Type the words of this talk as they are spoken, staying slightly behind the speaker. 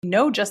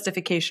No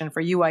justification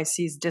for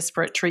UIC's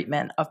disparate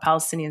treatment of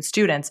Palestinian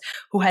students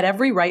who had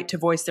every right to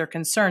voice their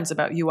concerns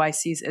about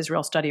UIC's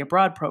Israel Study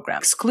Abroad program.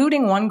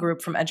 Excluding one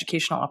group from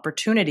educational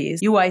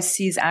opportunities,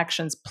 UIC's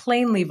actions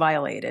plainly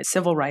violated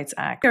Civil Rights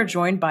Act. We are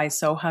joined by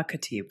Soha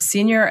Khatib,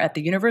 senior at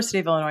the University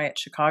of Illinois at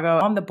Chicago,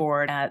 on the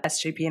board at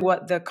SJP. And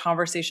what the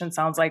conversation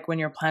sounds like when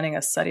you're planning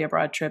a study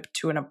abroad trip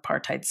to an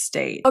apartheid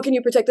state. How can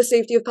you protect the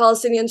safety of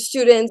Palestinian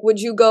students? Would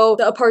you go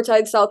to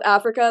apartheid South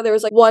Africa? There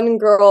was one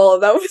girl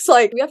that was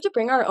like, we have to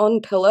bring our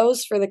own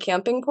pillows for the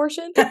camping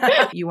portion.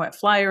 You went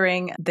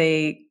flyering.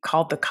 They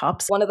called the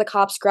cops. One of the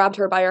cops grabbed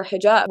her by her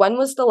hijab. When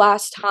was the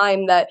last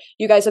time that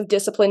you guys have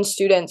disciplined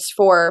students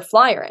for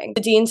flying?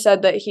 The dean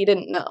said that he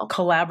didn't know.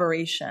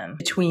 Collaboration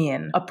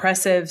between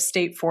oppressive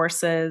state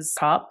forces,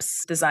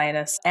 cops, the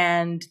zionists,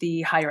 and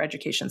the higher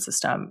education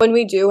system. When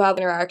we do have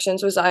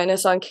interactions with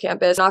zionists on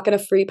campus, not going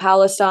to free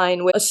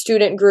Palestine with a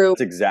student group.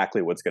 That's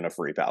exactly what's going to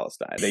free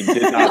Palestine. They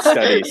did not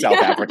study South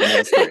African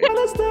history.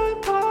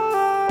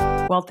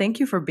 Well, thank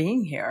you for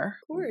being here.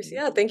 Of course.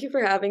 Yeah. Thank you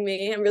for having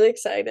me. I'm really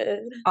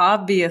excited.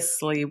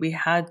 Obviously, we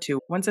had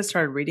to. Once I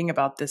started reading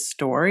about this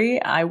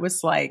story, I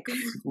was like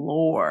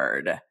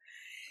floored.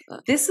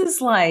 This is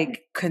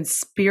like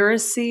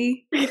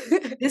conspiracy.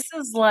 This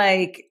is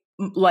like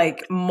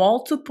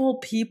multiple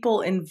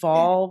people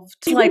involved,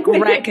 like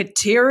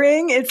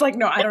racketeering. It's like,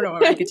 no, I don't know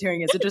what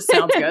racketeering is. It just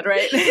sounds good,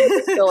 right?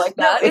 Feel like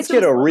that. Let's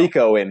get a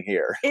RICO in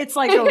here. It's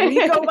like a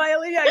RICO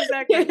violation. Yeah,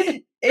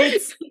 exactly.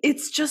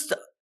 It's just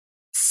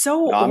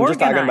so no, I'm organized.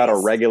 just talking about a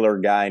regular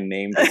guy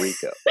named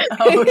Rico.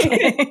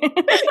 Okay.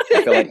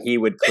 I feel like he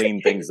would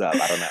clean things up.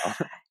 I don't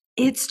know.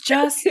 It's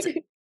just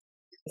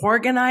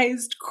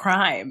organized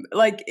crime.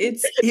 Like it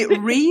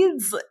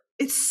reads,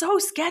 it's so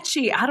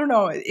sketchy. I don't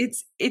know.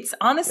 It's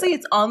honestly,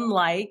 it's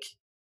unlike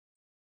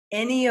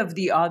any of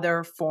the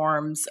other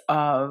forms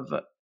of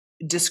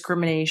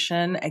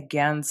discrimination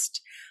against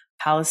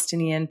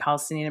Palestinian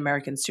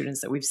American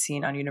students that we've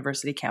seen on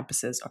university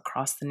campuses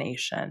across the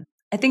nation.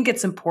 I think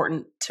it's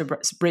important to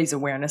raise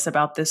awareness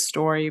about this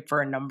story for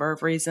a number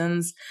of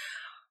reasons.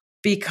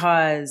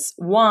 Because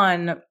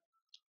one,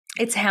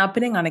 it's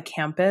happening on a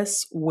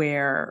campus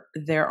where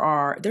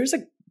there's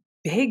a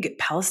big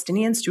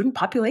Palestinian student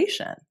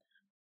population.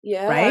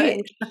 Yeah.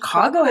 Right?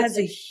 Chicago has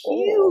a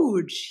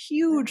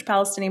huge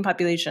Palestinian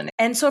population.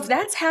 And so if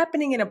that's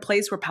happening in a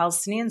place where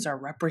Palestinians are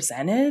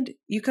represented,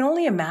 you can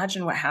only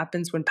imagine what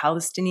happens when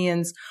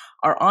Palestinians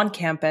are on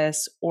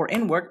campus or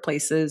in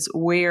workplaces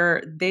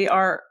where they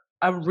are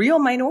a real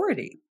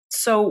minority.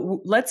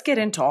 So let's get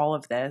into all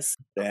of this.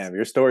 Damn,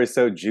 your story's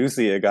so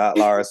juicy. It got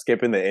Lara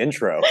skipping the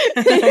intro.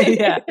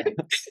 Yeah.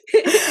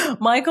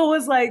 Michael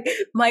was like,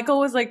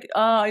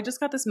 I just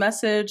got this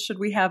message. Should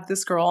we have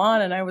this girl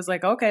on? And I was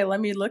like, okay,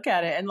 let me look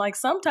at it. And like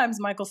sometimes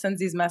Michael sends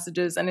these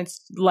messages and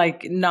it's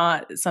like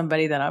not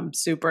somebody that I'm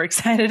super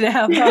excited to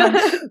have on.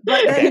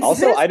 But okay,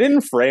 also, I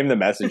didn't frame the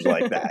message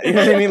like that. You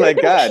know what I mean?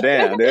 Like, god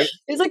damn, dude.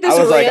 It's like this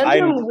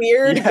random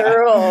weird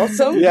girl.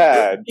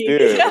 Yeah,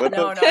 dude. What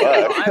no.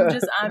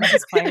 I'm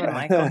just playing with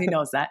Michael. He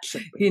knows that.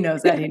 He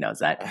knows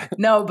that.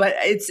 No, but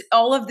it's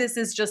all of this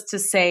is just to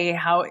say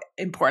how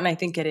important I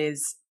think it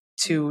is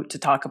to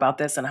talk about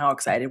this and how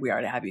excited we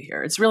are to have you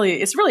here. It's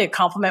really a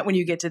compliment when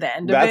you get to the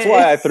end of it. That's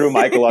why I threw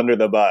Michael under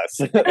the bus.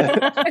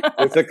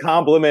 It's a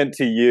compliment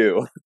to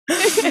you.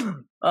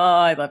 Oh,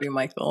 I love you,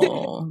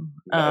 Michael.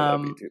 I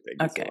love you too.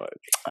 Thank you so much.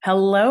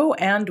 Hello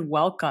and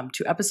welcome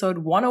to episode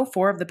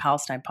 104 of the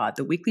Palestine Pod,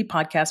 the weekly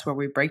podcast where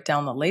we break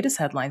down the latest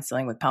headlines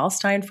dealing with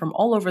Palestine from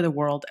all over the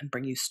world and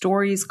bring you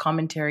stories,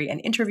 commentary, and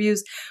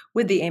interviews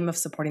with the aim of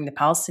supporting the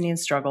Palestinian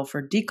struggle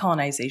for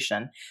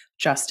decolonization,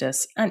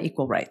 justice, and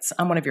equal rights.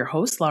 I'm one of your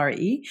hosts, Lara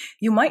E.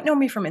 You might know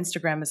me from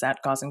Instagram as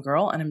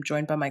 @GauzinGirl, and I'm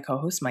joined by my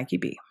co-host, Mikey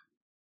B.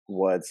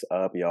 What's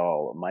up,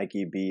 y'all?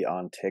 Mikey B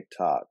on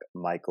TikTok,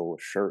 Michael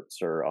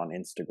Schertzer on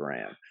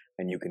Instagram,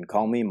 and you can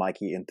call me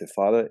Mikey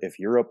Intifada if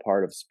you're a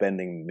part of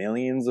spending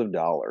millions of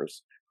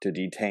dollars to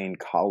detain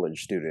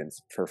college students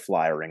for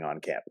flyering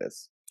on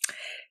campus.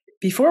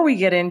 Before we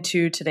get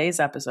into today's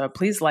episode,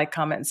 please like,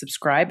 comment, and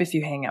subscribe if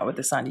you hang out with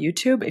us on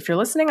YouTube. If you're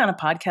listening on a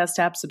podcast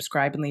app,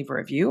 subscribe and leave a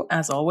review.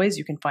 As always,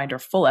 you can find our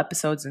full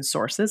episodes and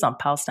sources on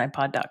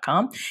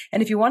PalestinePod.com.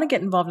 And if you want to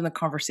get involved in the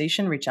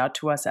conversation, reach out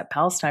to us at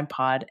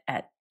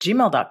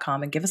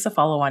PalestinePod@gmail.com and give us a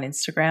follow on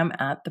Instagram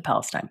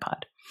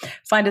 @ThePalestinePod.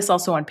 Find us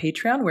also on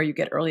Patreon, where you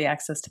get early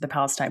access to the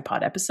Palestine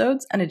Pod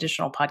episodes, an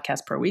additional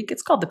podcast per week.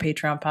 It's called the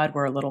Patreon Pod.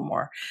 We're a little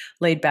more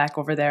laid back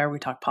over there. We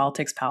talk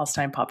politics,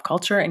 Palestine, pop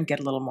culture, and get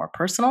a little more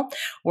personal.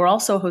 We're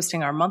also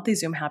hosting our monthly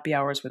Zoom happy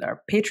hours with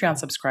our Patreon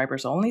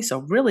subscribers only. So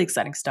really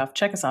exciting stuff.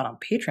 Check us out on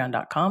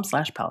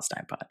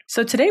patreon.com/PalestinePod.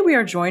 So today we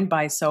are joined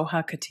by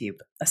Soha Khatib,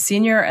 a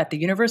senior at the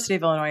University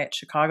of Illinois at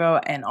Chicago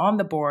and on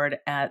the board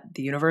at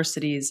the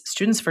university's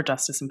Students for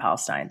Justice in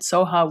Palestine.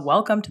 Soha,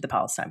 welcome to the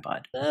Palestine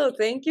Pod. Oh,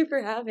 thank you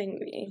for having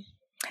me.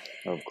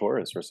 Of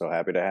course, we're so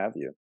happy to have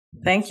you.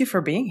 Thank you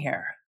for being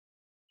here.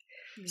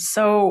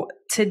 So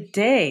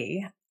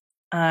today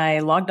I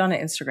logged on to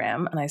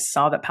Instagram and I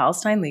saw that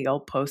Palestine Legal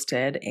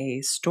posted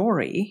a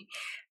story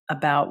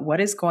about what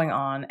is going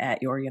on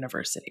at your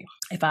university.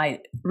 If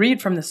I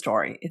read from the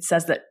story, it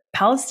says that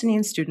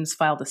Palestinian students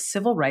filed a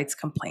civil rights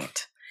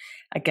complaint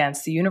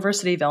against the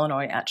University of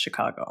Illinois at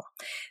Chicago.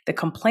 The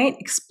complaint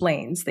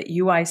explains that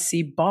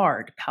UIC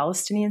barred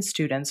Palestinian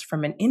students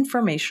from an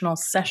informational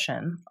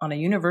session on a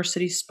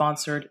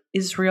university-sponsored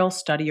Israel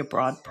Study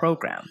Abroad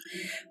program.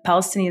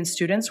 Palestinian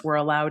students were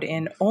allowed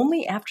in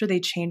only after they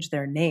changed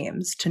their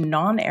names to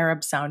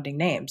non-Arab sounding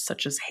names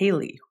such as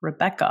Haley,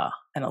 Rebecca,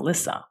 and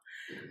Alyssa.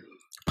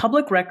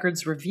 Public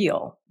records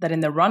reveal that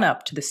in the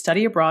run-up to the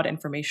study abroad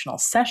informational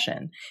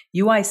session,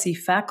 UIC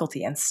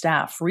faculty and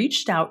staff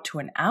reached out to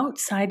an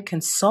outside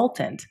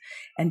consultant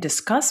and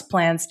discussed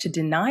plans to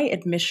deny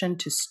admission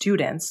to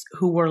students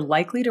who were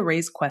likely to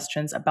raise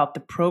questions about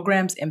the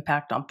program's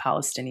impact on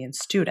Palestinian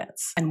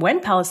students. And when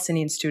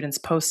Palestinian students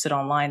posted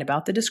online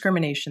about the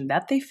discrimination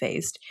that they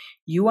faced,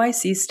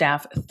 UIC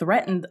staff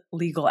threatened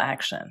legal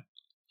action.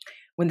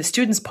 When the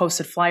students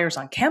posted flyers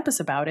on campus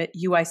about it,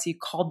 UIC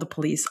called the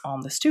police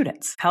on the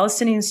students.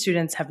 Palestinian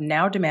students have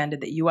now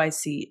demanded that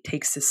UIC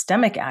take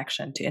systemic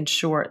action to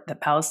ensure that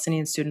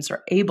Palestinian students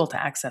are able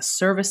to access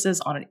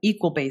services on an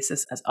equal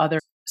basis as other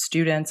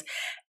students,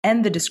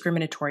 and the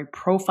discriminatory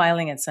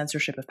profiling and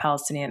censorship of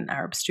Palestinian and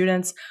Arab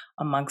students,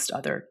 amongst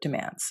other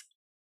demands.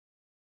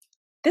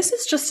 This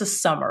is just a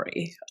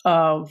summary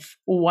of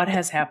what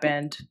has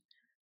happened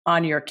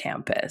on your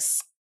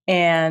campus.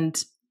 And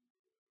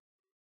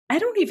I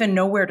don't even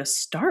know where to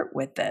start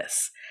with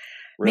this.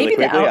 Really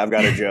quickly, I've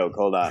got a joke.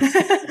 Hold on.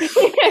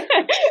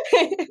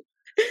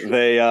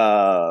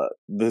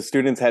 The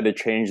students had to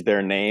change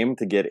their name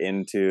to get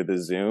into the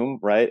Zoom,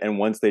 right? And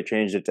once they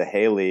changed it to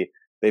Haley,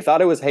 they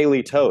thought it was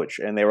Haley Toach,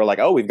 and they were like,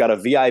 "Oh, we've got a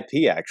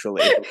VIP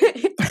actually."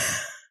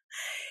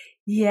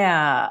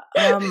 Yeah.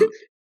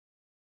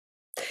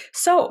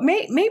 So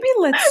maybe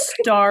let's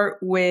start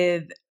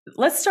with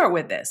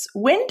this.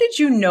 When did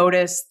you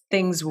notice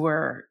things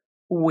were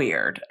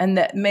weird and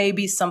that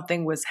maybe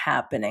something was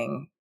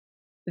happening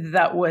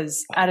that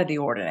was out of the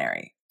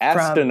ordinary?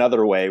 Asked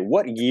another way,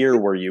 what year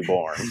were you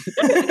born?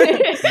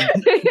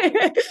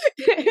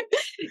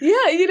 Yeah,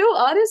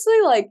 honestly,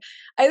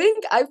 I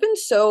think I've been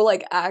so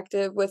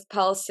active with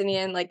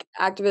Palestinian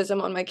activism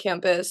on my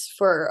campus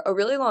for a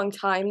really long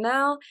time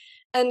now.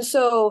 And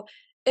so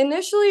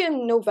initially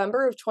in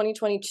November of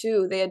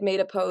 2022, they had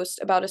made a post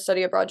about a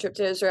study abroad trip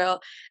to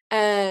Israel,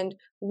 and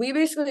we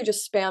basically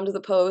just spammed the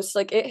post.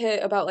 It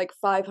hit about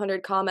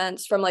 500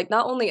 comments from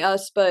not only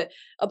us, but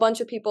a bunch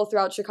of people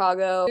throughout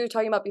Chicago. We were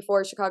talking about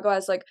before, Chicago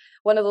has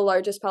one of the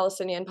largest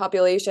Palestinian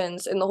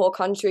populations in the whole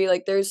country.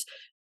 There's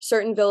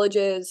certain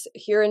villages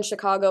here in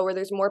Chicago where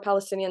there's more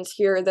Palestinians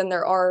here than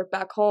there are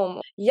back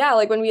home. Yeah,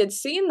 when we had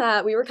seen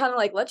that, we were kind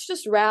of let's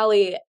just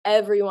rally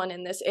everyone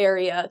in this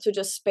area to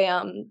just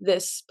spam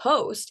this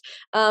post.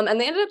 And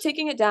they ended up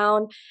taking it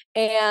down,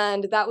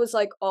 and that was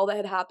all that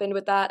had happened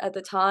with that at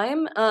the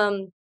time.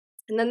 And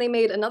then they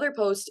made another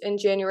post in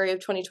January of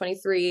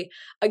 2023,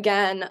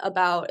 again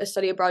about a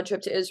study abroad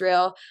trip to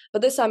Israel,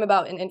 but this time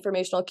about an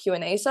informational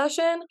Q&A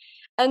session.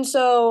 And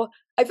so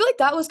I feel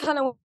that was kind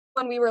of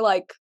when we were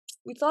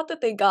we thought that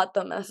they got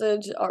the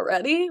message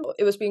already.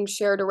 It was being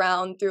shared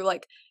around through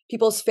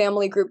people's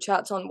family group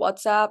chats on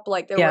WhatsApp.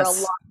 There were a lot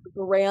of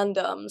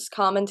randoms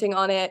commenting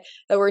on it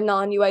that were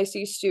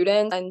non-UIC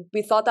students, and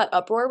we thought that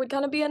uproar would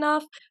kind of be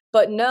enough,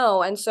 but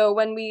no. And so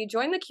when we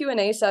joined the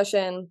Q&A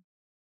session,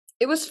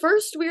 it was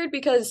first weird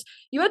because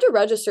you had to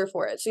register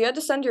for it. So you had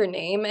to send your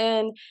name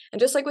in, and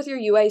just with your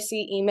UIC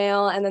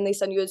email, and then they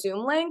send you a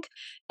Zoom link.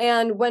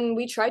 And when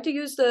we tried to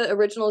use the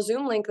original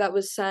Zoom link that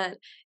was sent,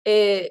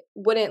 it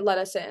wouldn't let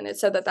us in. It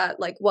said that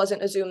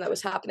wasn't a Zoom that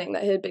was happening,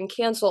 that it had been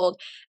canceled.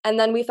 And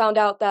then we found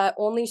out that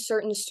only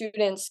certain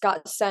students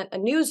got sent a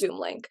new Zoom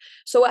link.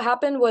 So what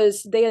happened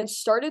was they had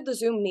started the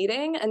Zoom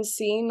meeting and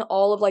seen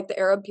all of the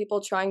Arab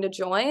people trying to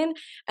join,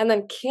 and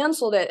then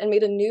canceled it and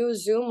made a new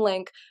Zoom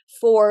link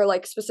for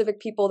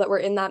specific people that were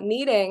in that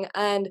meeting.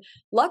 And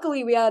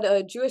luckily we had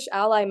a Jewish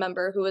ally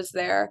member who was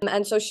there,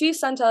 and so she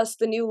sent us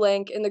the new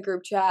link in the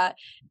group chat,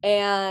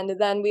 and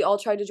then we all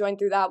tried to join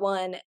through that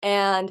one.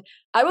 And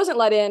I wasn't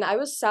let in. I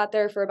was sat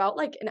there for about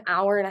an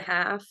hour and a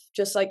half,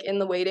 just in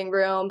the waiting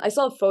room. I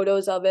saw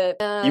photos of it.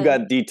 You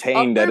got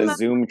detained at a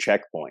Zoom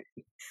checkpoint.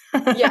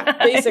 Yeah,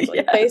 basically,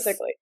 Yes.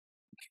 basically.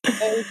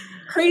 And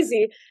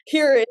crazy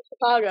here in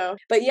Chicago.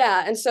 But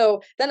yeah, and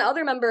so then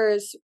other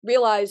members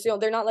realized,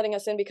 they're not letting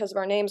us in because of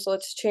our names, so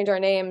let's change our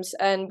names.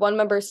 And one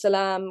member,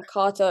 Soha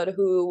Khatib,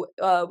 who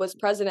was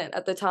president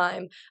at the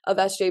time of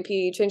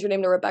SJP, changed her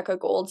name to Rebecca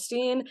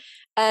Goldstein.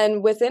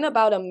 And within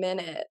about a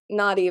minute,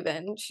 not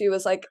even, she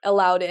was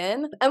allowed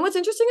in. And what's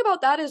interesting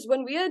about that is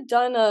when we had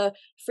done a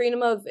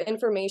Freedom of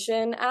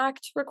Information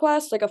Act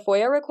request, a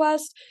FOIA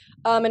request,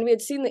 and we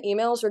had seen the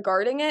emails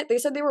regarding it, they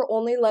said they were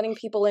only letting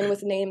people in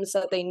with names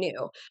that they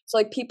knew. So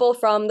like people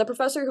from the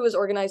professor who was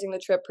organizing the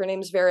trip, her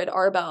name's Vered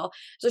Arbel.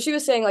 So she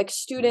was saying like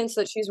students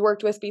that she's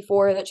worked with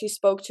before that she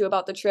spoke to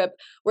about the trip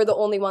were the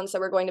only ones that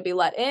were going to be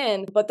let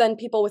in, but then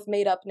people with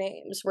made up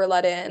names were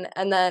let in,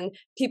 and then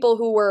people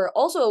who were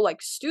also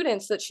like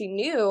students that she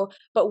knew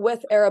but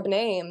with Arab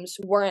names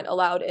weren't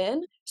allowed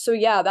in. So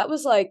yeah, that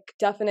was like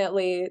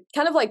definitely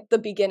kind of like the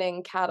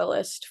beginning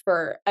catalyst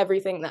for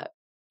everything that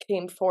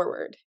came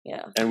forward.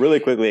 Yeah. And really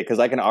quickly, because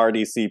I can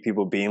already see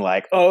people being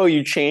like, oh,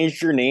 you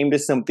changed your name to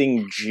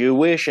something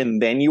Jewish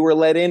and then you were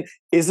let in.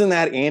 Isn't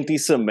that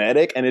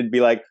anti-Semitic? And it'd be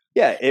like,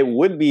 yeah, it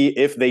would be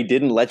if they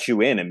didn't let you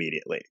in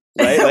immediately.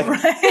 Right? Like,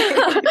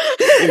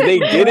 if they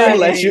didn't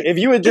let you, if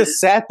you had just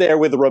sat there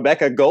with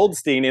Rebecca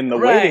Goldstein in the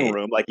waiting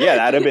room, like, yeah,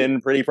 that'd have been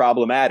pretty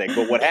problematic.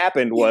 But what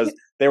happened was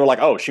they were like,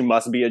 oh, she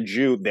must be a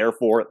Jew,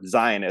 therefore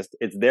Zionist.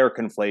 It's their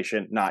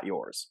conflation, not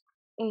yours.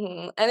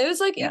 Mm-hmm. And it was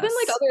like even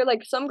like other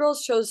like some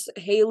girls chose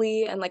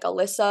Haley and like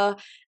Alyssa,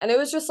 and it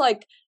was just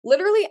like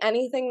literally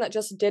anything that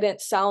just didn't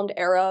sound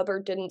Arab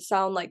or didn't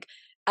sound like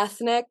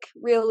ethnic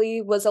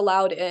really was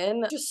allowed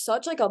in. Just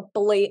such like a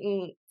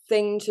blatant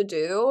thing to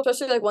do,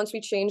 especially like once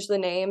we changed the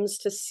names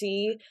to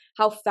see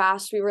how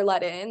fast we were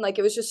let in. Like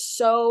it was just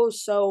so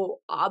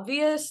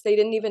obvious. They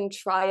didn't even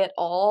try at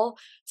all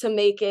to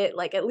make it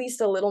like at least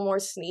a little more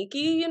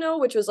sneaky, you know,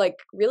 which was like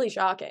really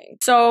shocking.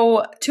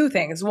 So 2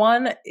 things.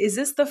 One, is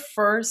this the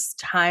first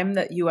time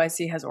that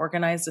UIC has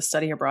organized a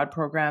study abroad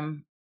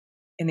program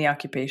in the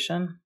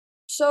occupation?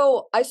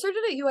 So I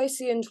started at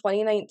UIC in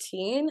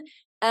 2019.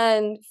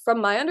 And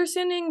from my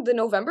understanding, the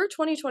November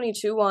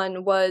 2022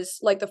 one was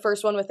like the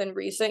first one within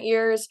recent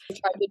years. They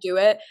tried to do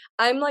it.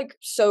 I'm like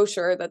so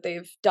sure that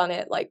they've done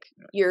it like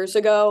years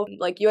ago.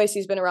 Like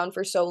UIC's been around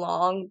for so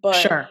long,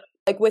 but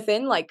like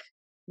within like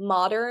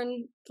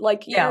modern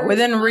like years. Yeah,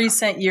 within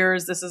recent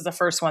years, this is the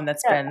first one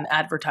that's been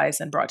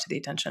advertised and brought to the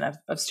attention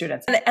of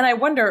students. And I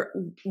wonder,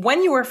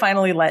 when you were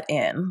finally let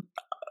in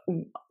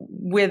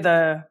with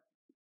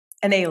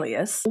an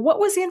alias, what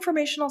was the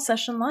informational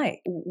session like?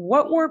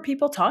 What were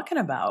people talking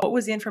about? What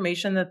was the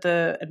information that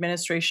the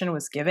administration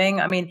was giving?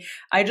 I mean,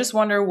 I just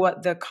wonder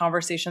what the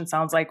conversation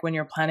sounds like when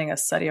you're planning a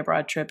study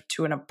abroad trip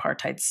to an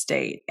apartheid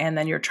state, and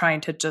then you're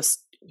trying to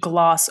just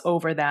gloss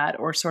over that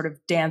or sort of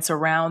dance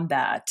around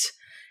that.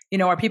 You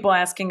know, are people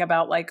asking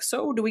about like,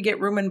 so do we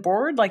get room and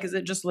board? Like, is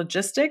it just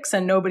logistics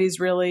and nobody's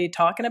really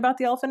talking about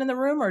the elephant in the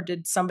room? Or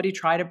did somebody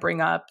try to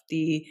bring up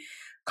the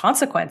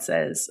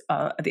consequences,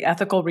 the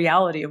ethical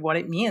reality of what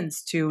it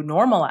means to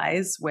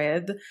normalize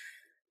with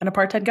an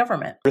apartheid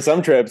government? For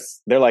some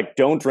trips, they're like,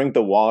 don't drink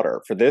the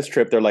water. For this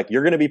trip, they're like,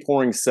 you're going to be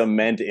pouring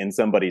cement in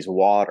somebody's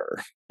water.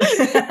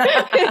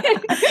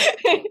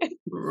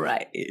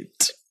 Right.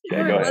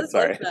 Yeah, go ahead.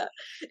 Sorry. Like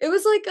it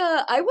was like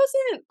I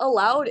wasn't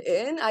allowed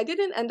in. I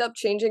didn't end up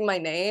changing my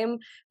name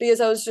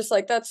because I was just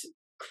like, that's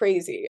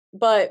crazy.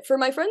 But for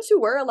my friends who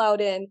were allowed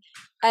in,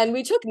 and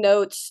we took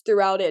notes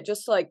throughout it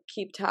just to like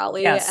keep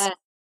tally. And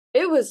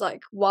it was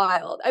like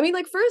wild. I mean,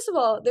 like, first of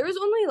all, there was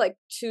only like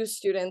 2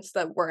 students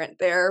that weren't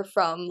there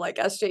from like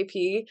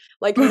SJP.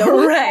 Like no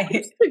one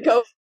wanted to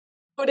go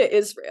to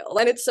Israel.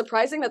 And it's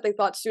surprising that they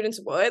thought students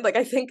would. Like,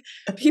 I think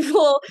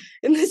people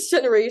in this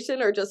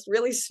generation are just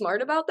really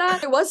smart about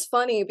that. It was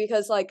funny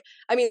because, like,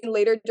 I mean,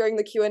 later during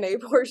the Q&A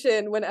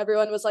portion, when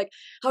everyone was like,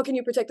 how can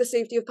you protect the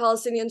safety of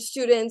Palestinian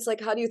students? Like,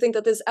 how do you think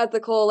that this is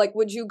ethical? Like,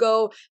 would you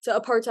go to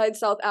apartheid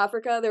South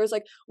Africa? There was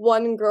like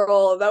one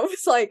girl that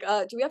was like,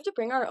 do we have to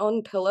bring our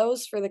own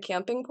pillows for the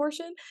camping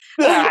portion?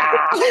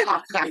 I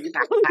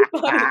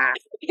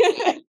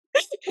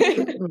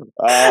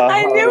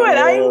knew it.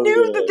 I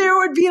knew that there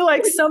would be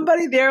like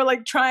somebody there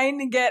like trying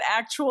to get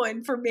actual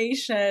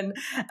information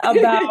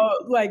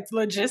about like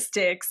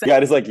logistics. Yeah,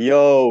 it's like,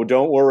 yo,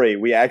 don't worry.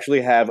 We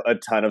actually have a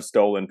ton of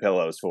stolen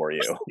pillows for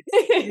you.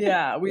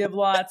 Yeah, we have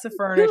lots of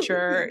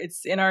furniture.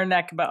 It's in our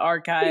Nakba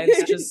archives.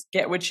 Just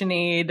get what you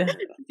need.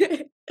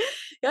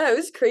 Yeah, it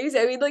was crazy.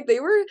 I mean, like the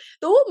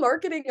whole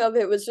marketing of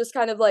it was just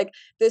kind of like,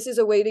 this is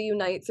a way to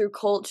unite through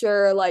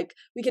culture. Like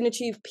we can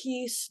achieve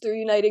peace through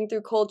uniting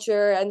through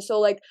culture. And so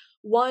like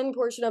one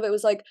portion of it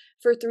was like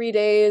for 3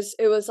 days,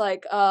 it was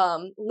like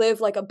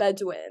live like a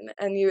Bedouin,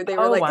 and they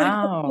were like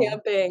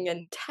camping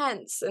and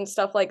tents and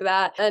stuff like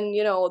that. And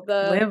you know,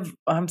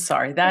 I'm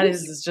sorry, that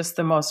is just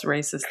the most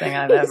racist thing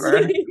I've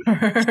ever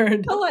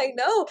heard. Oh, I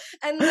know.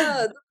 And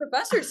the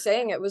professor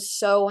saying it was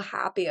so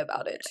happy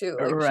about it too.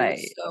 Like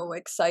she was so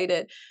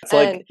excited.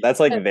 That's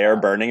like their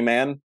Burning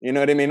Man, you know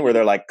what I mean? Where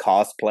they're like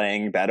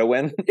cosplaying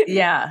Bedouin.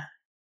 Yeah.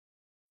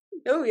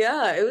 Oh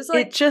yeah, it was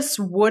like it just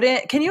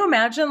wouldn't. Can you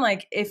imagine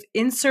like if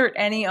insert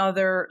any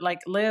other like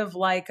live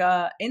like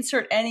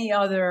insert any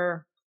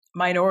other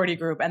minority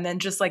group and then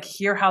just like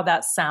hear how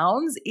that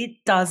sounds?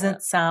 It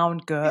doesn't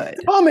sound good.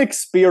 Come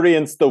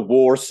experience the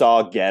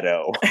Warsaw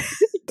Ghetto.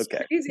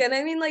 Okay. Crazy. And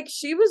I mean, like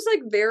she was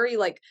like very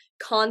like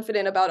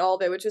confident about all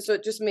of it, which is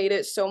what just made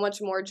it so much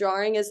more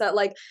jarring. Is that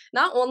like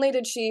not only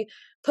did she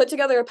put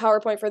together a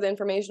PowerPoint for the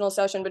informational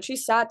session, but she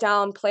sat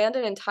down, planned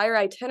an entire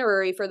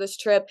itinerary for this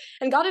trip,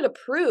 and got it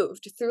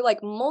approved through like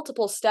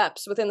multiple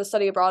steps within the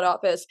study abroad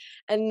office,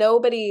 and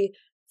nobody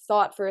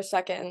thought for a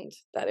second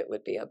that it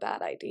would be a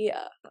bad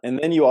idea. And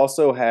then you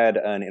also had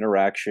an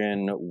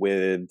interaction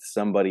with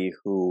somebody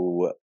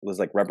who was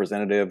like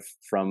representative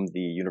from the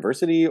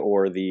university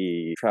or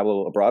the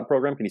travel abroad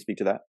program. Can you speak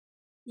to that?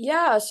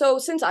 Yeah, so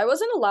since I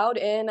wasn't allowed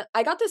in,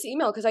 I got this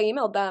email because I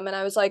emailed them and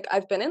I was like,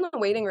 I've been in the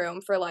waiting room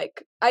for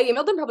like, I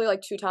emailed them probably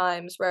like 2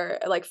 times where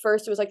like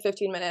first it was like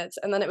 15 minutes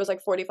and then it was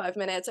like 45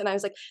 minutes. And I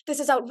was like, this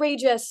is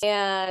outrageous.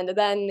 And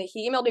then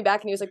he emailed me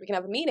back and he was like, we can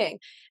have a meeting.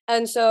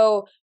 And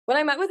so when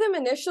I met with him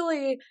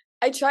initially,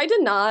 I tried to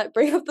not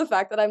bring up the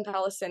fact that I'm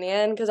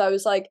Palestinian because I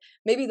was like,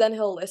 maybe then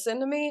he'll listen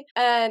to me.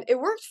 And it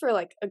worked for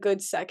like a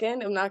good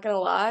second, I'm not gonna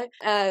lie.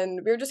 And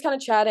we were just kind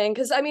of chatting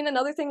because I mean,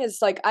 another thing is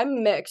like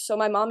I'm mixed. So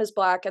my mom is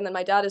Black and then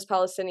my dad is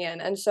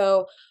Palestinian. And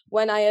so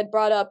when I had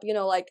brought up, you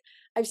know, like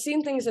I've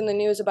seen things in the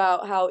news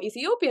about how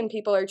Ethiopian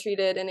people are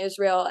treated in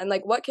Israel and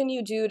like what can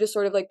you do to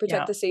sort of like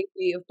protect the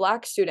safety of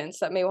Black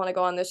students that may want to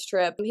go on this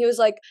trip. And he was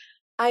like,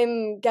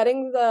 I'm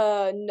getting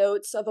the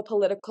notes of a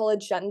political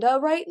agenda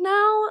right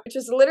now, which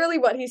is literally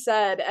what he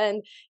said.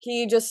 And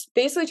he just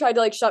basically tried to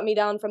like shut me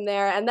down from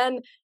there. And then,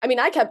 I mean,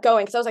 I kept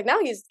going because I was like, now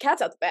he's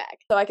cat's out the bag.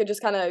 So I could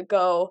just kind of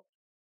go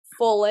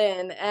full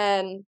in.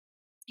 And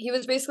he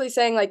was basically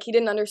saying like he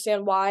didn't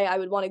understand why I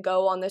would want to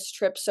go on this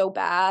trip so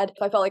bad.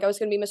 I felt like I was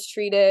going to be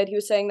mistreated. He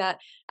was saying that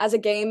as a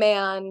gay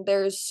man,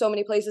 there's so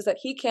many places that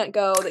he can't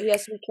go, that he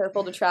has to be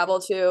careful to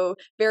travel to,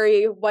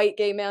 very white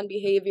gay man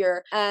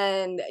behavior.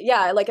 And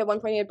yeah, like at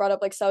one point he had brought up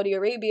like Saudi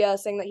Arabia,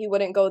 saying that he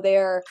wouldn't go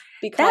there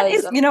because— That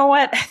is, you know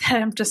what?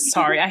 I'm just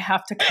sorry, I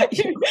have to cut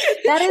you.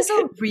 That is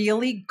a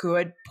really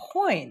good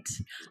point.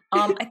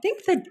 I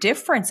think the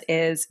difference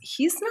is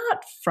he's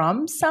not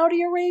from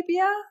Saudi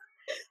Arabia.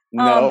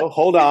 No,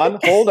 hold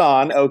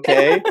on,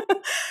 okay?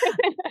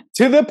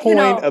 To the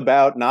point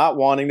about not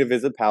wanting to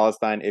visit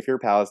Palestine if you're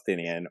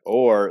Palestinian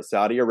or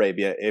Saudi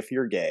Arabia if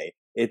you're gay,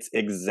 it's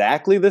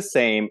exactly the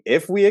same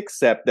if we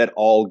accept that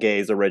all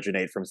gays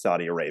originate from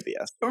Saudi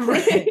Arabia.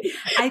 Right.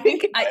 I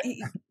think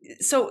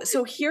so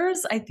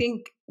here's, I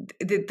think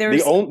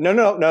there's no.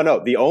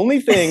 The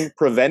only thing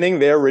preventing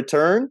their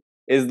return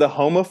is the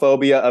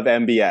homophobia of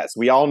MBS.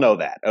 We all know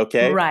that,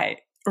 okay?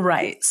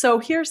 Right. So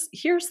here's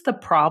the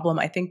problem.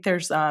 I think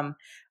there's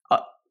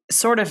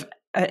sort of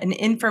an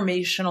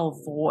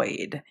informational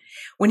void.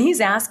 When he's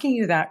asking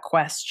you that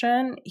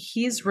question,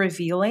 he's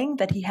revealing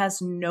that he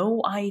has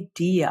no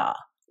idea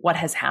what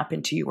has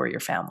happened to you or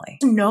your family.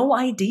 No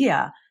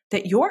idea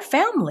that your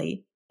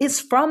family is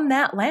from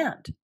that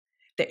land,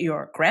 that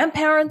your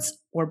grandparents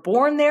were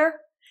born there,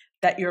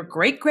 that your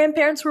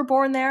great-grandparents were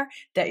born there,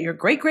 that your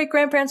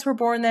great-great-grandparents were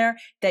born there,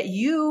 that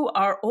you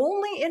are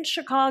only in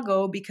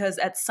Chicago because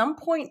at some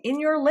point in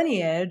your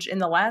lineage, in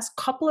the last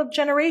couple of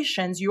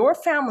generations, your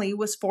family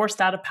was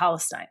forced out of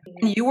Palestine.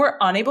 And you were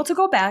unable to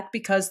go back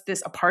because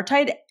this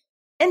apartheid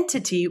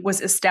entity was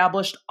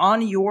established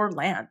on your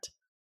land.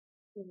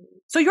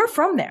 So you're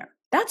from there.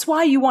 That's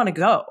why you want to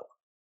go.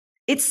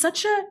 It's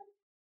such a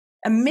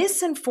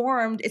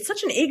misinformed, it's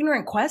such an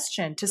ignorant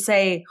question to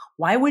say,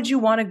 why would you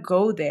want to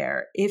go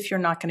there if you're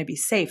not going to be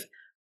safe?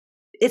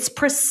 It's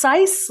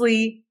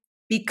precisely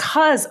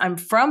because I'm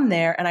from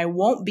there and I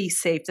won't be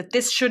safe that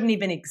this shouldn't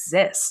even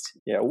exist.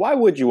 Yeah, why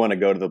would you want to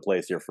go to the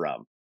place you're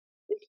from?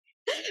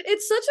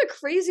 It's such a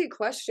crazy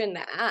question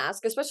to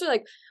ask, especially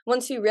like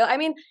once you realize, I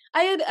mean,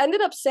 I had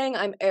ended up saying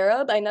I'm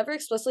Arab. I never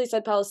explicitly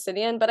said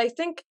Palestinian, but I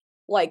think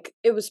like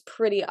it was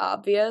pretty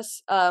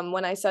obvious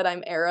when I said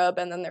I'm Arab,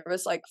 and then there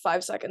was like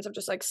 5 seconds of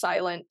just like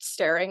silent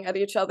staring at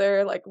each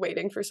other, like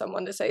waiting for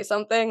someone to say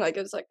something. Like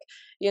it was like,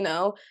 you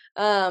know,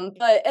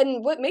 but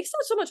and what makes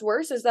that so much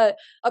worse is that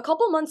a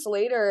couple months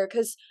later,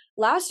 because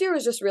last year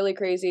was just really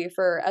crazy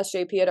for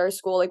SJP at our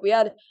school. Like we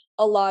had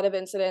a lot of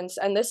incidents,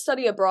 and this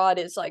study abroad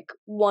is like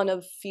one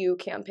of few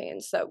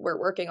campaigns that we're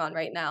working on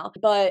right now.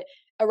 But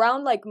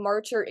around like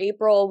March or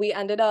April, we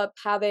ended up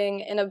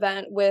having an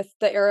event with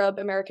the Arab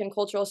American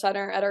Cultural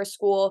Center at our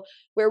school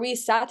where we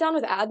sat down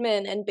with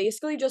admin and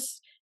basically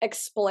just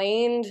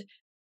explained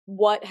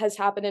what has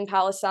happened in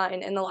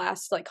Palestine in the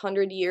last like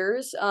 100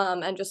 years,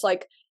 and just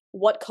like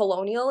what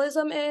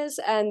colonialism is.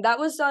 And that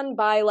was done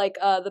by like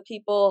the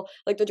people,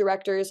 like the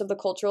directors of the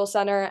cultural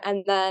center.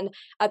 And then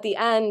at the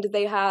end,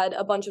 they had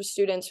a bunch of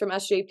students from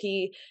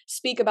SJP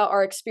speak about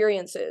our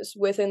experiences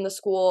within the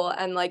school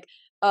and like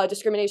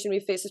discrimination we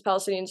face as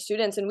Palestinian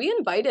students. And we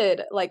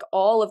invited like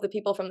all of the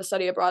people from the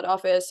study abroad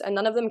office, and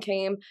none of them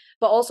came,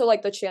 but also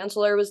like the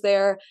chancellor was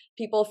there,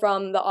 people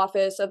from the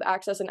Office of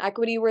Access and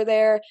Equity were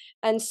there,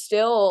 and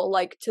still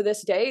like to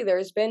this day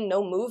there's been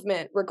no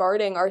movement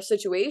regarding our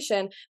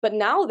situation. But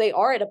now they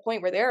are at a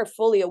point where they're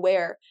fully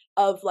aware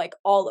of like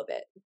all of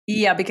it.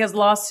 Yeah, because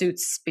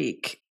lawsuits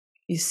speak.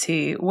 You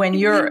see, when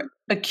you're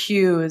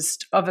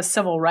accused of a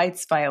civil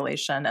rights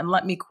violation, and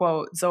let me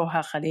quote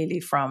Soha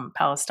Khatib from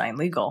Palestine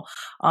Legal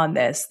on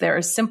this, there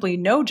is simply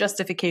no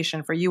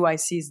justification for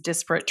UIC's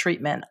disparate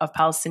treatment of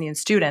Palestinian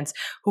students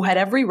who had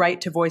every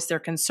right to voice their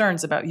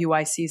concerns about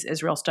UIC's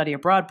Israel Study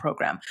Abroad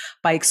program.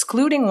 By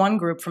excluding one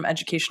group from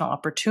educational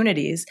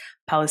opportunities,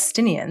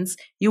 Palestinians,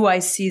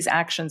 UIC's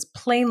actions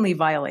plainly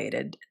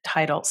violated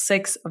Title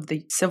VI of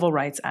the Civil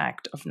Rights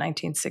Act of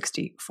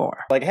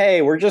 1964. Like,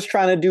 hey, we're just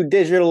trying to do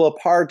digital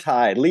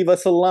apartheid. Leave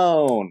us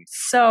alone.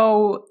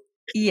 So,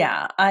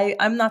 yeah,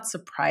 I'm not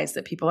surprised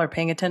that people are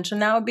paying attention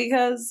now,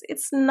 because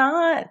it's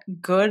not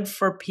good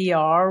for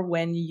PR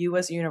when you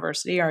as a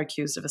university are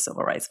accused of a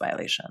civil rights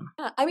violation.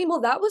 Yeah, I mean,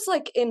 well, that was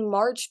like in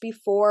March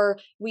before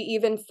we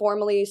even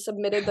formally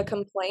submitted the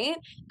complaint.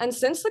 And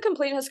since the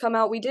complaint has come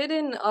out, we did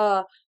an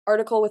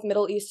article with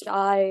Middle East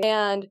Eye.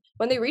 And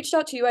when they reached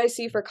out to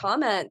UIC for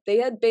comment, they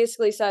had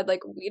basically said, like,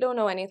 we don't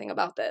know anything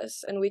about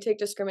this. And we take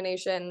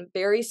discrimination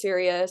very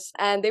serious.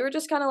 And they were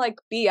just kind of like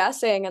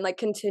BSing and like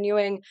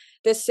continuing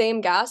this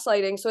same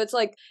gaslighting. So it's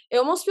like, it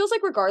almost feels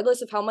like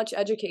regardless of how much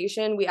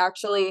education we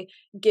actually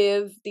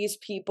give these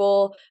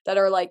people that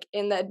are like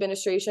in the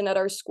administration at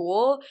our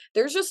school,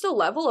 there's just a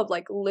level of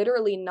like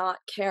literally not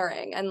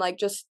caring and like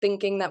just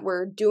thinking that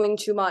we're doing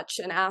too much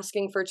and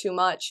asking for too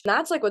much. And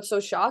that's like what's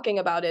so shocking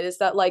about it, is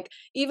that like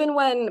even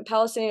when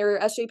Palestinian or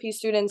SJP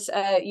students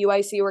at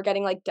UIC were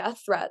getting like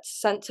death threats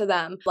sent to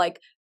them like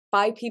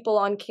by people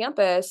on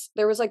campus,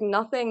 there was like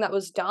nothing that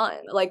was done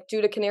like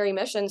due to Canary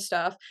Mission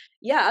stuff.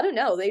 Yeah, I don't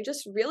know, they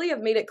just really have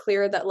made it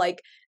clear that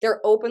like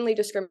they're openly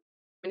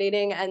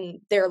discriminating and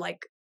they're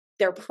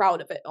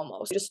proud of it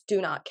almost. They just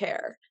do not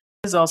care.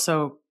 It's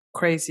also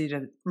crazy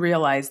to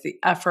realize the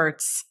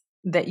efforts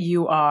that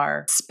you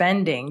are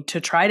spending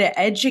to try to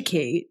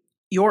educate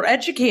your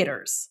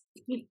educators.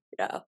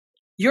 Yeah.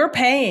 You're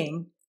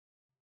paying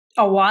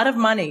a lot of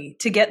money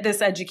to get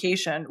this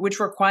education,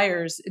 which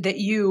requires that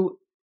you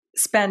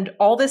spend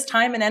all this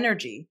time and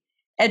energy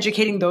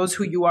educating those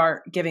who you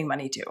are giving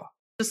money to.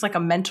 Just like a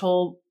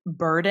mental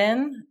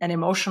burden, an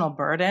emotional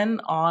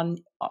burden on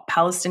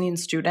Palestinian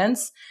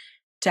students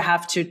to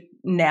have to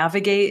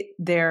navigate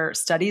their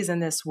studies in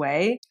this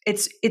way.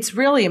 It's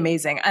really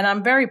amazing. And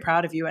I'm very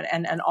proud of you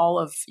and all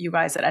of you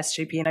guys at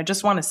SJP. And I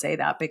just want to say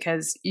that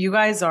because you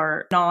guys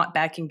are not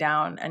backing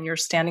down and you're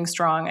standing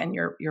strong and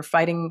you're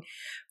fighting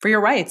for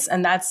your rights.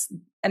 And that's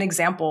an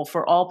example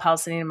for all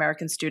Palestinian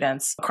American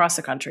students across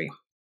the country.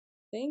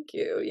 Thank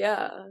you.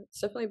 Yeah,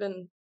 it's definitely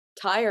been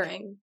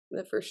tiring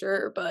for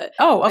sure. But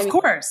of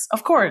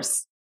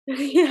course.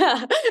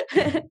 Yeah.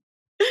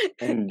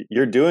 And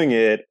you're doing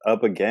it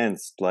up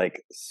against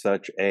like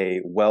such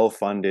a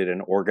well-funded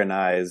and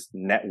organized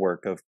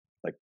network of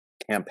like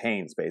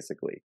campaigns,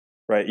 basically,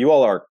 right? You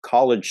all are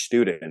college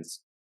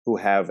students who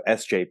have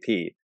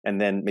SJP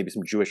and then maybe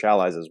some Jewish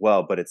allies as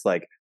well, but it's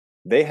like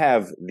they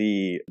have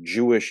the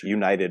Jewish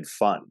United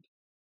Fund.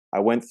 I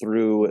went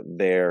through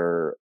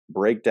their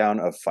breakdown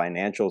of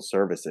financial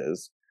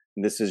services.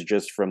 This is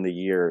just from the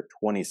year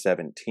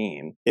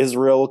 2017.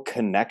 Israel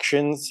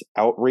Connections,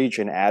 Outreach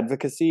and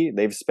Advocacy,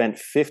 they've spent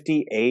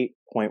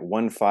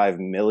 $58.15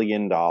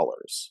 million,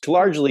 which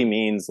largely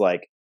means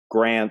like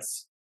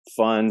grants,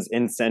 funds,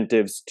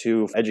 incentives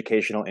to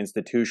educational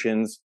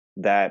institutions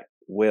that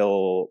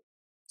will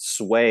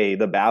sway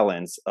the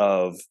balance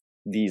of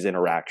these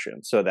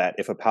interactions so that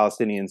if a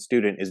Palestinian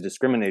student is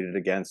discriminated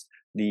against,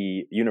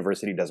 the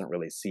university doesn't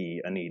really see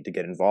a need to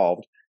get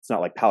involved. It's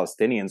not like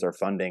Palestinians are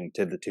funding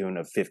to the tune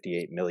of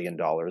 $58 million.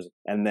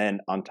 And then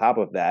on top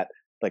of that,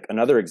 like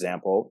another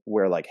example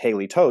where like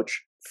Haley Toach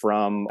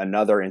from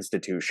another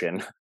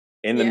institution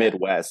in the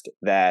Midwest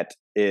that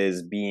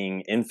is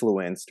being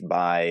influenced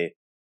by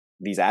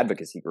these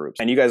advocacy groups.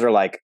 And you guys are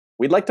like,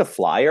 we'd like to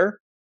fly her.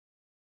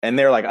 And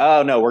they're like,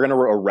 oh, no, we're going to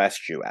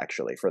arrest you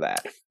actually for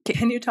that.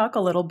 Can you talk a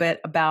little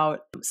bit about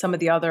some of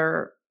the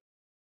other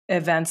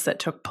events that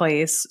took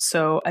place?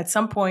 So at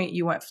some point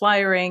you went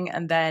flyering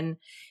and then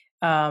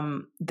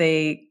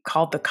they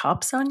called the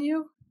cops on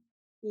you?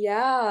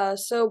 Yeah,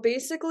 so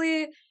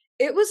basically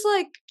it was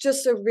like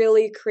just a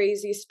really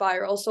crazy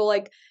spiral. So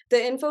like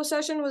the info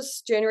session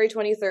was January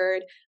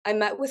 23rd. I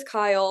met with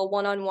Kyle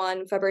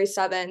one-on-one February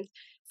 7th.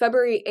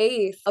 February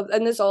 8th,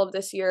 and this all of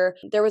this year,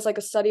 there was like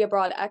a study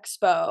abroad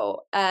expo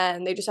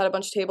and they just had a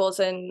bunch of tables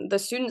in the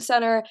student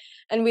center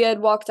and we had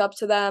walked up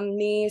to them,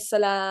 me,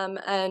 Salam,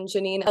 and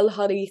Janine El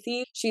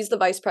Harithi. She's the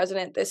vice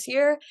president this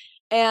year.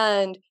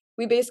 And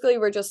we basically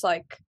were just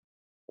like,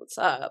 what's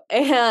up?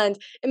 And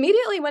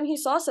immediately when he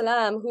saw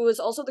Salam, who was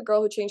also the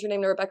girl who changed her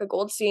name to Rebecca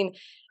Goldstein,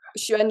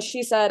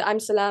 she said,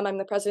 I'm Salam, I'm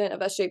the president of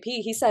SJP.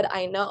 He said,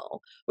 I know,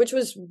 which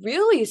was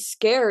really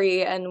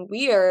scary and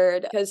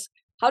weird because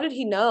how did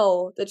he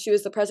know that she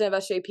was the president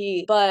of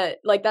SJP? But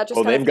like that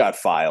just they've got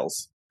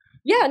files.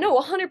 Yeah, no,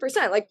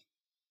 100%. Like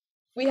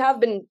we have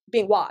been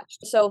being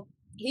watched. So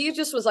he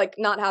just was like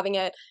not having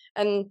it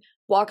and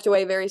walked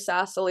away very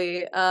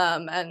sassily.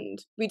 And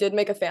we did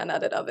make a fan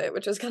edit of it,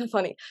 which was kind of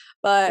funny.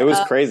 But it was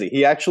crazy.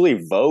 He actually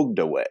vogued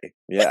away.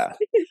 Yeah.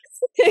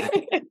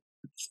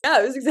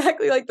 Yeah, it was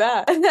exactly like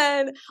that. And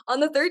then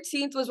on the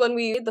 13th was when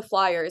we did the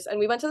flyers and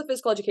we went to the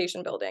physical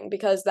education building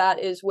because that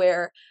is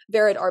where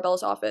Vered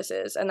Arbel's office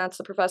is. And that's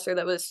the professor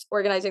that was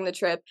organizing the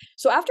trip.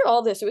 So after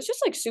all this, it was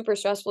just like super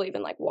stressful,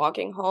 even like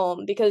walking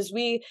home because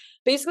we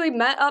basically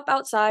met up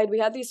outside. We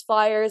had these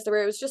flyers it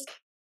was just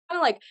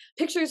of like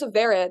pictures of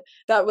Vered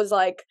that was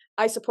like,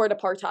 I support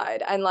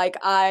apartheid and like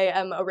I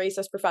am a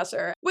racist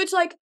professor, which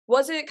like,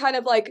 was it kind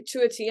of like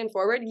to a T and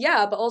forward?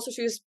 Yeah, but also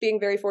she was being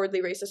very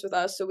forwardly racist with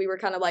us. So we were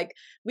kind of like,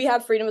 we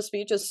have freedom of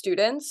speech as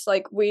students.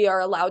 Like we are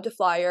allowed to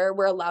flyer.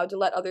 We're allowed to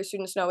let other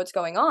students know what's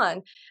going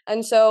on.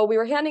 And so we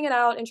were handing it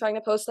out and trying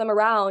to post them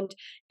around.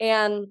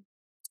 And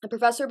a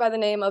professor by the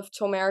name of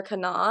Tomer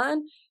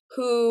Kanan,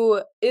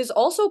 who is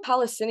also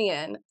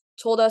Palestinian,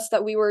 told us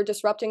that we were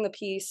disrupting the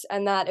peace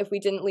and that if we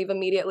didn't leave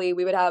immediately,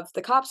 we would have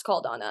the cops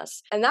called on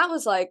us. And that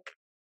was like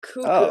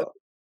cuckoo. Oh,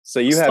 so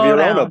you have Slow your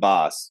down. own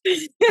boss.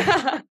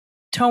 Yeah.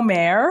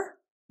 Tomer?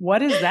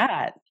 What is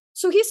that?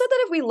 So he said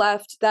that if we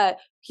left, that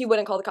he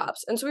wouldn't call the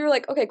cops. And so we were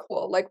like, okay,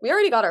 cool. Like, we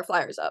already got our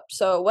flyers up,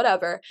 so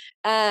whatever.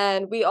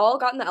 And we all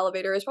got in the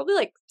elevator. It was probably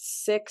like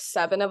 6,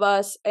 7 of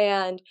us.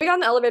 And we got in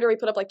the elevator, we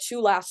put up like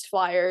 2 last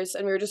flyers,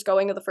 and we were just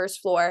going to the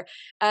first floor.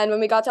 And when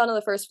we got down to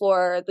the first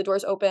floor, the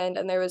doors opened,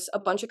 and there was a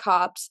bunch of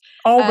cops.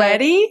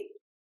 Already?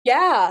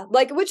 Yeah,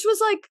 like, which was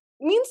like,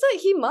 means that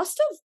he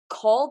must have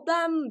called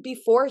them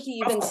before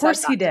he even Of said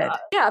course that he to did. us.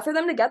 Yeah, for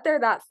them to get there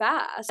that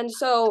fast. And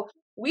so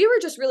we were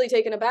just really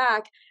taken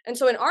aback. And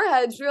so in our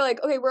heads, we were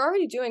like, okay, we're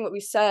already doing what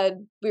we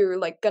said we were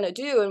like gonna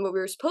do and what we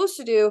were supposed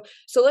to do.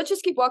 So let's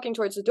just keep walking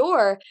towards the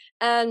door.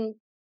 And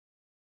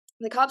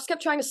the cops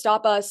kept trying to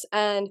stop us,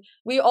 and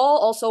we all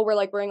also were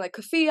like wearing like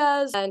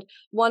keffiyehs, and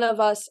one of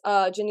us,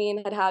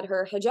 Janine, had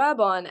her hijab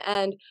on,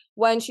 and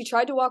when she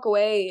tried to walk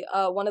away,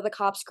 one of the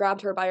cops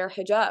grabbed her by her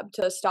hijab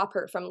to stop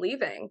her from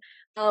leaving,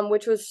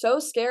 which was so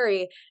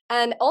scary.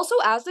 And also,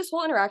 as this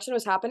whole interaction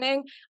was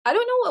happening, I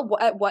don't know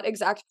at what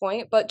exact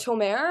point, but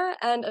Tomer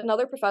and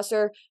another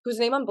professor, whose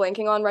name I'm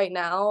blanking on right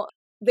now,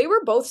 they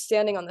were both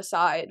standing on the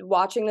side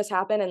watching this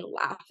happen and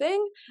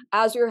laughing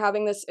as we were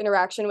having this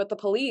interaction with the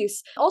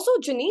police. Also,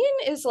 Janine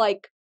is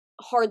like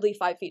hardly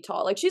 5 feet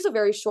tall. Like she's a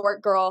very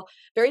short girl,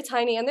 very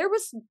tiny. And there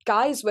was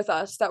guys with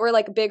us that were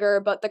like bigger,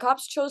 but the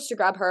cops chose to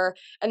grab her,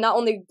 and not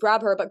only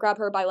grab her, but grab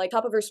her by like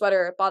top of her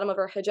sweater, bottom of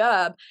her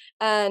hijab.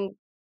 And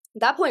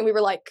at that point we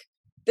were like,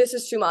 this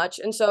is too much.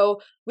 And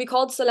so we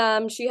called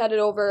Salam. She headed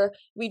over.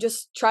 We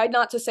just tried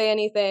not to say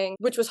anything,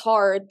 which was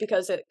hard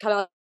because it kind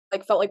of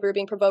like felt like we were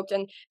being provoked,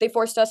 and they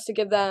forced us to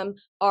give them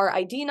our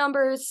ID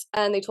numbers,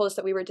 and they told us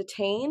that we were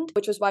detained,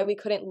 which was why we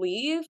couldn't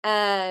leave.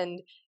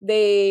 And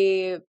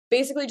they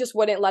basically just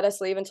wouldn't let us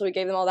leave until we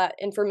gave them all that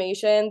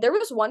information. There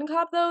was one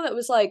cop though that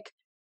was like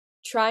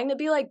trying to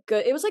be like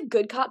good. It was like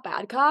good cop,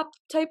 bad cop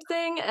type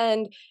thing,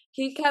 and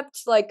he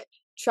kept like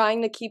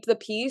trying to keep the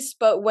peace.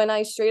 But when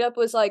I straight up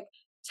was like,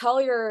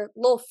 tell your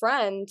little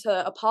friend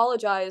to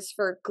apologize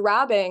for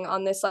grabbing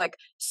on this like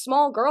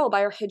small girl by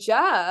her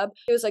hijab,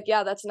 he was like,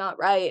 yeah, that's not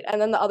right. And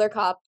then the other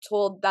cop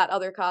told that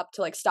other cop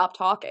to like stop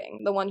talking,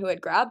 the one who had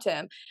grabbed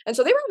him. And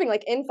so they were having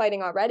like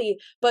infighting already.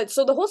 But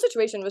so the whole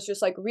situation was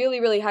just like really,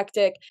 really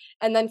hectic.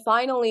 And then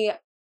finally,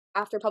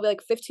 after probably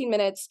like 15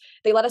 minutes,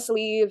 they let us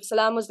leave.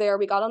 Salam was there.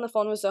 We got on the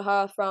phone with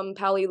Soha from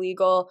Palestine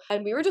Legal,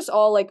 and we were just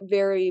all like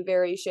very,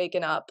 very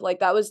shaken up.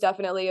 Like that was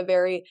definitely a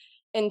very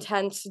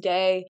intense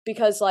day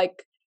because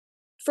like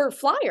for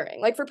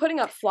flyering, like for putting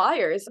up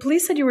flyers.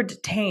 Police said you were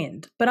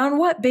detained, but on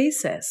what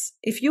basis?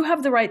 If you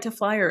have the right to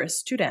flyer as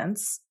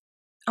students,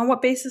 on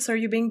what basis are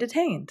you being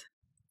detained?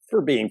 For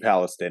being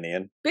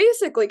Palestinian.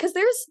 Basically, because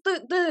there's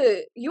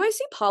the UIC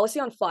policy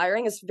on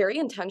flyering is very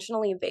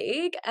intentionally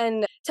vague,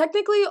 and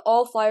technically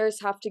all flyers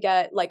have to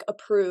get like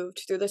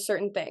approved through this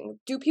certain thing.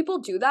 Do people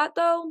do that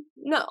though?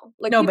 No.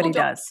 Like Nobody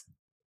does.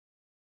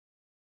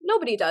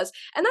 Nobody does.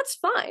 And that's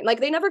fine. Like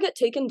they never get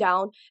taken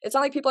down. It's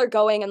not like people are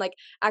going and like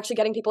actually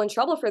getting people in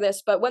trouble for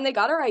this. But when they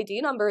got our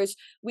ID numbers,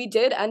 we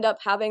did end up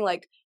having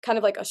like kind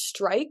of like a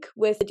strike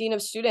with the dean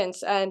of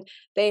students, and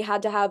they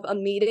had to have a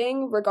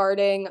meeting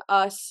regarding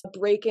us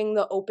breaking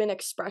the open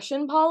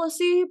expression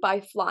policy by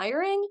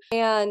flyering.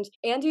 And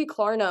Andy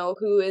Clarno,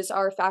 who is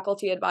our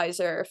faculty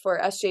advisor for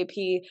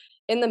SJP,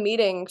 in the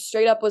meeting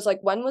straight up was like,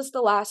 when was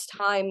the last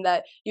time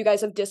that you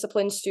guys have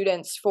disciplined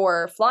students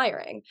for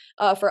flyering,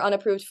 for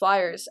unapproved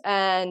flyers?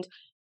 And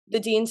the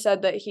dean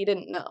said that he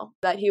didn't know,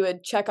 that he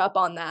would check up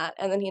on that,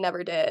 and then he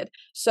never did.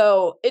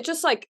 So it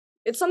just like,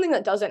 it's something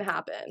that doesn't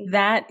happen.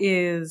 That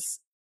is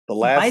the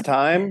last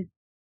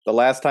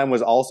time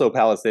was also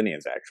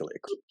Palestinians, actually.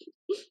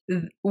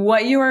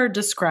 What you are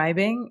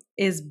describing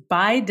is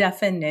by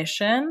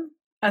definition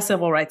a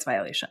civil rights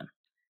violation.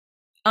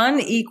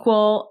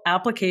 Unequal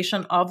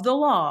application of the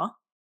law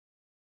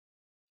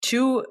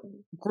to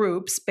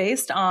groups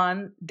based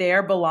on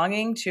their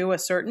belonging to a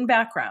certain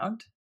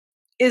background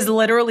is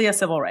literally a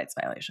civil rights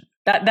violation.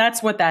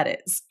 That's what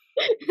that is.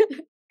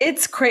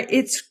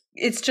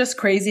 It's just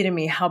crazy to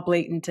me how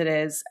blatant it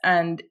is.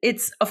 And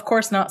it's, of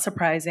course, not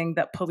surprising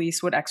that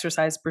police would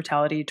exercise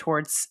brutality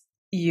towards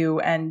you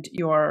and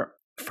your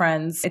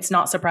friends. It's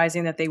not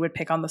surprising that they would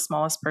pick on the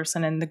smallest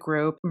person in the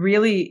group.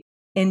 Really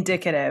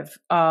indicative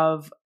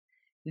of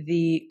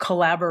the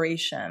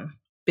collaboration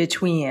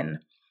between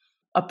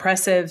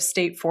oppressive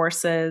state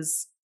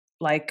forces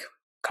like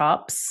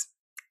cops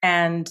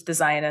and the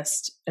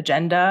Zionist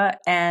agenda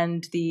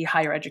and the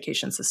higher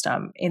education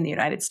system in the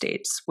United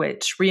States,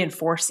 which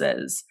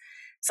reinforces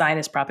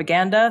Zionist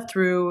propaganda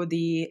through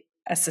the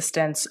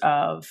assistance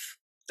of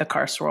the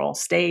carceral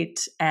state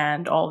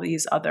and all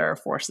these other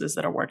forces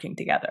that are working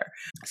together.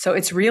 So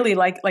it's really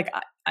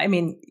I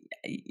mean,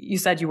 you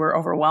said you were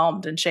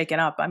overwhelmed and shaken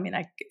up. I mean,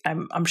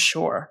 I'm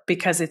sure,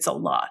 because it's a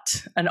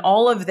lot. And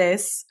all of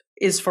this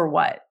is for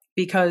what?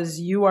 Because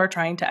you are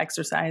trying to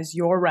exercise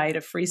your right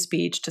of free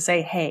speech to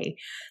say, hey,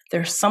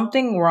 there's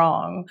something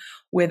wrong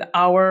with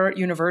our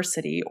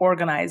university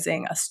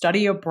organizing a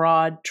study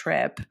abroad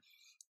trip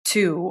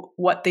to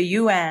what the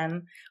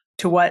UN,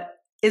 to what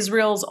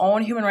Israel's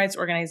own human rights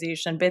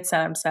organization,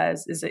 B'Tselem,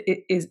 says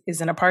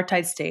is an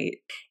apartheid state.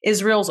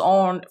 Israel's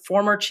own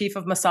former chief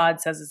of Mossad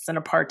says it's an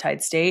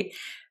apartheid state.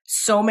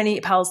 So many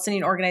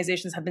Palestinian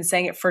organizations have been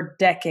saying it for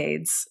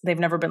decades. They've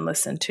never been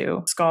listened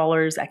to.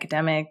 Scholars,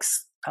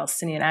 academics,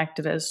 Palestinian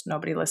activists,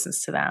 nobody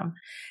listens to them.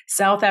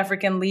 South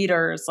African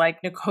leaders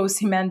like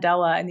Nkosi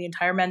Mandela and the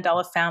entire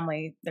Mandela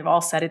family, they've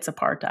all said it's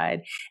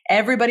apartheid.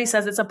 Everybody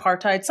says it's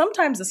apartheid.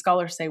 Sometimes the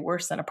scholars say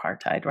worse than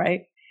apartheid,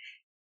 right?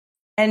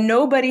 And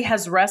nobody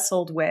has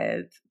wrestled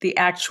with the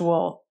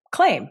actual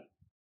claim.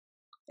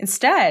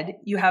 Instead,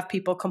 you have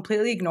people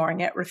completely ignoring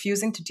it,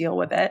 refusing to deal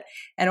with it,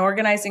 and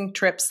organizing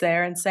trips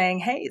there and saying,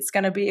 hey, it's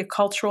going to be a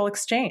cultural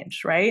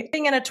exchange, right?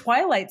 Being in a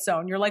twilight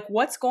zone, you're like,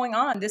 what's going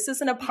on? This is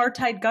an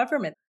apartheid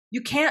government.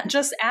 You can't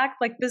just act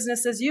like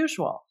business as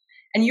usual.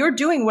 And you're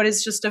doing what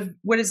is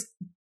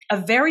a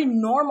very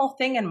normal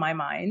thing in my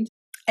mind.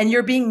 And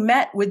you're being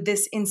met with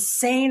this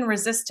insane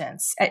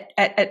resistance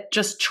at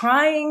just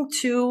trying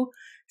to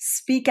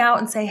speak out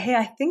and say, hey,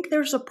 I think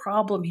there's a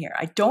problem here.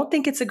 I don't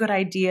think it's a good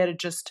idea to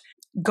just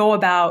go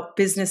about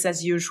business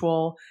as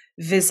usual,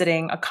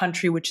 visiting a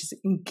country which is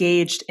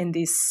engaged in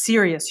these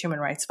serious human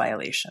rights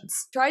violations.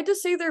 Tried to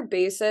say their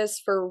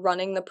basis for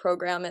running the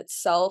program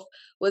itself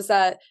was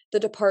that the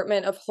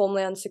Department of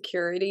Homeland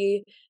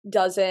Security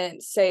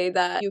doesn't say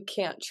that you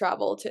can't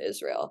travel to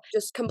Israel.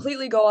 Just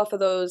completely go off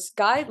of those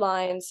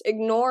guidelines,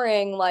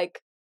 ignoring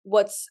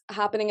what's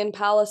happening in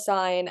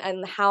Palestine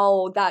and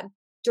how that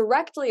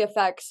directly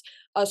affects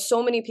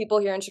so many people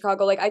here in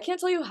Chicago. I can't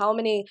tell you how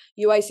many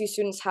UIC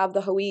students have the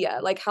Hawiyah,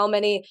 how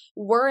many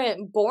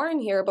weren't born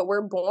here, but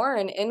were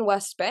born in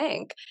West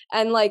Bank.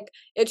 And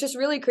it's just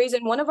really crazy.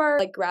 And one of our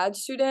grad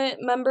student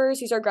members,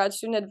 he's our grad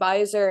student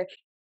advisor,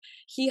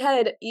 he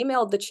had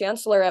emailed the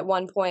chancellor at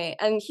one point,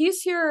 and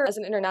he's here as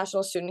an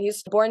international student.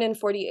 He's born in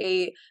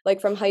 48,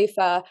 from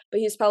Haifa, but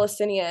he's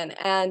Palestinian.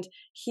 And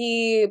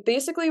he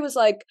basically was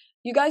like,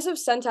 you guys have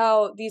sent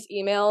out these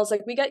emails.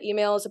 We get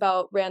emails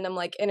about random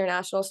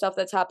international stuff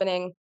that's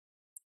happening.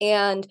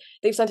 And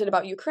they've sent it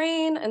about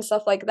Ukraine and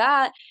stuff like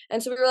that.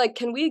 And so we were like,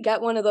 can we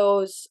get one of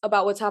those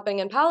about what's happening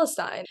in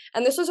Palestine?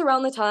 And this was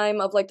around the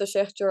time of the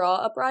Sheikh Jarrah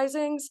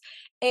uprisings.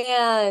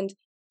 And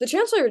the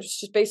chancellor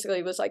just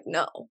basically was like,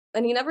 no.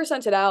 And he never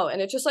sent it out.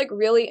 And it's just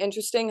really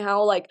interesting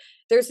how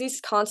there's these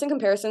constant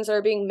comparisons that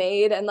are being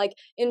made. And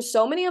in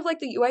so many of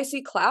the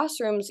UIC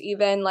classrooms,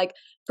 even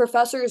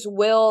professors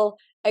will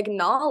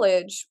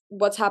acknowledge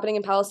what's happening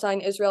in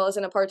Palestine, Israel as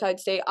an apartheid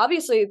state.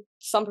 Obviously,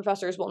 some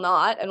professors will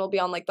not and will be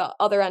on the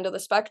other end of the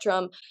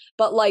spectrum,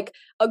 but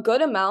a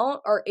good amount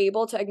are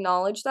able to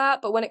acknowledge that.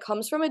 But when it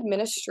comes from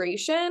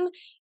administration,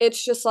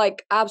 it's just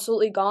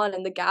absolutely gone.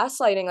 And the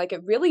gaslighting,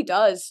 it really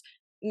does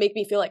make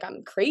me feel like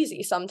I'm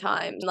crazy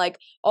sometimes.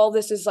 All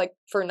this is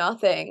for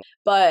nothing.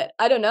 But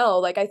I don't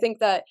know. I think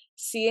that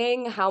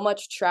seeing how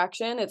much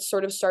traction it's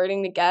sort of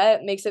starting to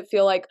get makes it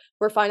feel like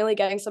we're finally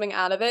getting something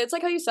out of it. It's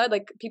how you said,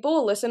 people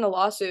will listen to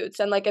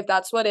lawsuits. And if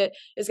that's what it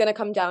is going to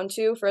come down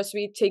to for us to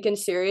be taken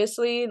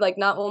seriously,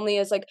 not only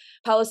as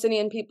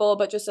Palestinian people,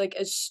 but just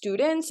as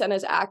students and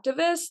as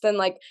activists, then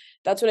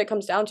that's what it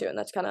comes down to. And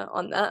that's kind of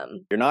on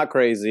them. You're not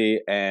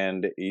crazy,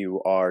 and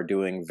you are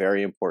doing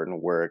very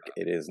important work.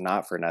 It is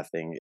not for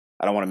nothing.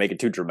 I don't want to make it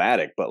too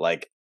dramatic, but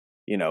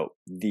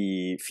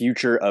the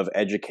future of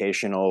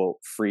educational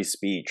free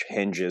speech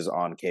hinges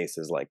on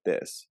cases like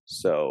this.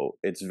 So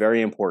it's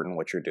very important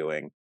what you're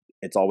doing.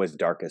 It's always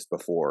darkest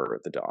before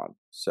the dawn.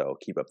 So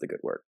keep up the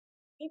good work.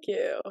 Thank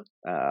you.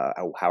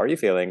 How are you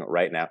feeling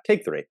right now?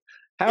 Take 3.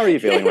 How are you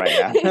feeling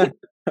right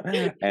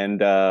now?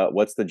 And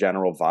what's the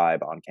general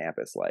vibe on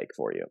campus like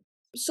for you?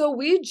 So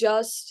we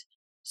just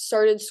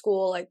started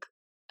school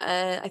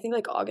I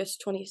think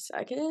August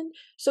 22nd.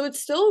 So it's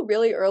still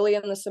really early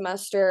in the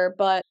semester,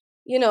 but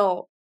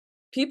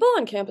people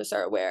on campus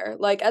are aware.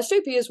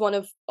 SJP is one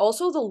of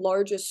also the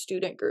largest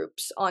student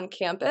groups on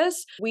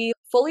campus. We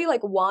fully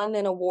won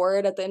an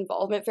award at the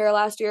involvement fair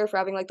last year for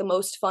having the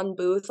most fun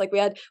booth.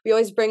 We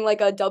always bring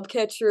a dub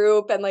kit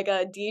troupe and a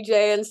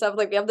DJ and stuff.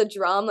 We have the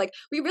drum.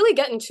 We really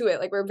get into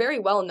it. We're very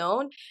well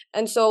known.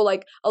 And so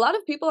a lot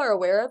of people are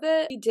aware of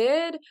it. We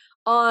did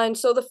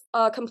so the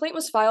complaint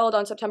was filed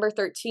on September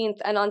 13th,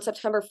 and on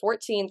September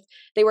 14th,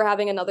 they were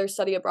having another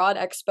study abroad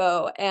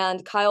expo,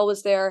 and Kyle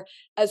was there,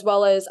 as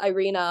well as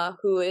Irina,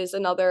 who is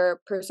another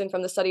person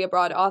from the study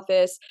abroad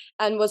office,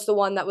 and was the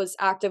one that was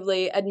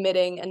actively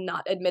admitting and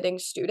not admitting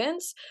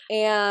students.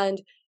 And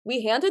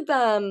we handed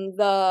them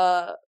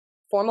the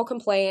formal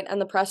complaint and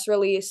the press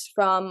release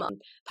from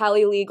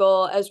Palestine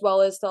Legal, as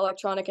well as the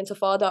electronic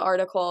Intifada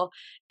article,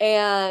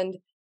 and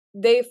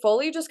they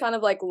fully just kind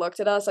of like looked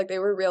at us like they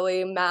were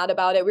really mad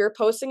about it. We were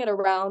posting it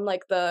around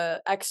like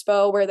the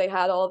expo where they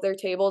had all of their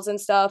tables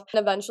and stuff,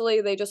 and eventually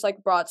they just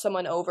like brought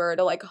someone over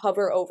to like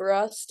hover over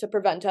us to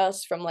prevent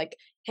us from like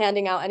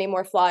handing out any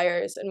more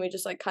flyers, and we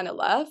just like kind of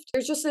left.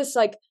 There's just this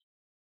like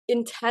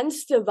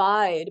intense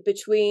divide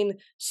between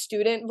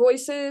student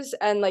voices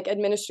and like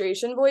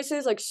administration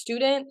voices. Like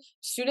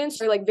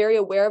students are like very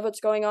aware of what's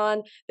going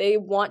on, they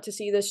want to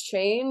see this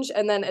change,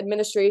 and then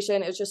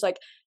administration is just like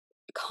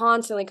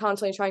constantly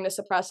trying to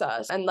suppress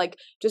us and like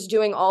just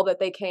doing all that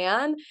they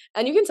can.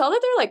 And you can tell that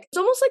they're like, it's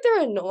almost like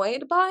they're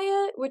annoyed by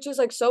it, which is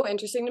like so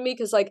interesting to me,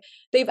 because like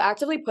they've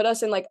actively put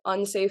us in like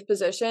unsafe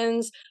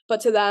positions,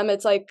 but to them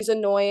it's like these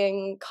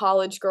annoying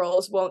college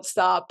girls won't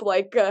stop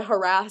like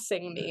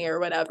harassing me or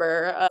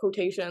whatever,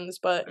 quotations,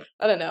 but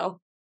I don't know.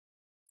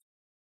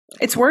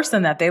 It's worse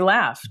than that. They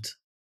laughed.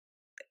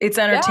 It's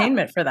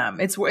entertainment for them.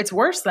 It's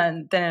worse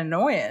than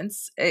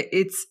annoyance.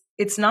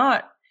 It's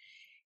not.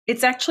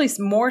 It's actually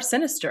more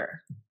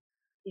sinister.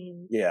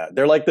 Yeah,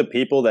 they're like the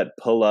people that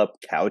pull up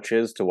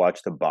couches to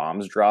watch the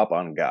bombs drop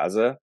on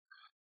Gaza.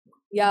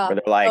 Yeah. Where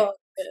they're like,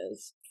 it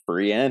is.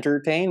 Free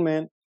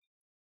entertainment.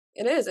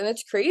 It is, and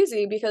it's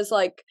crazy because,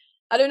 like,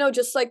 I don't know,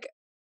 just like,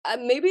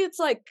 maybe it's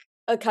like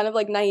a kind of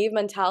like naive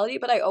mentality,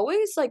 but I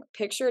always like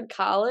pictured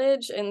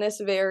college in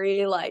this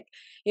very like,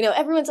 you know,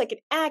 everyone's like an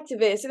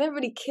activist and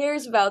everybody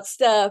cares about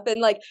stuff,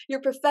 and like your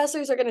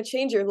professors are going to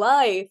change your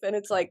life, and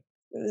it's like,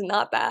 it's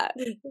not that.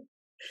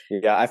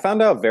 Yeah, I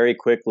found out very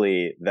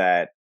quickly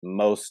that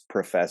most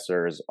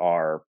professors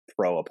are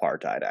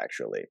pro-apartheid,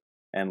 actually.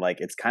 And like,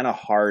 it's kind of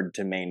hard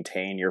to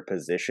maintain your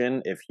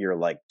position if you're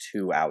like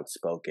too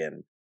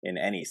outspoken in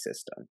any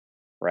system,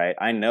 right?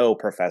 I know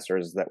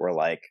professors that were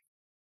like,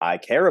 I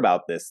care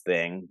about this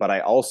thing, but I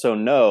also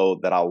know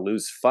that I'll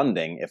lose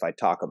funding if I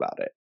talk about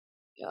it.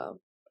 Yeah.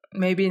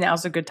 Maybe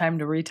now's a good time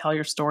to retell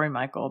your story,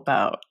 Michael,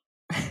 about...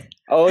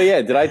 Oh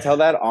yeah, did I tell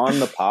that on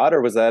the pod,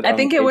 or was that? I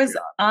think it was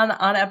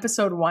on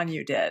episode 1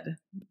 you did.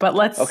 But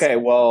let's. Okay,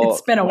 well,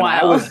 it's been a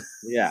while.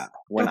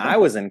 When I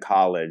was in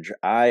college,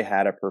 I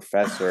had a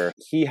professor.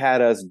 He had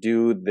us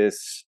do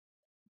this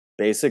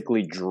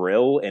basically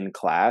drill in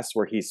class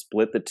where he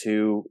split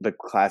the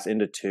class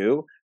into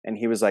two, and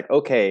he was like,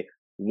 "Okay,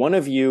 one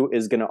of you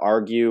is going to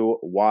argue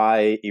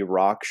why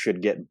Iraq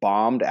should get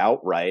bombed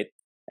outright,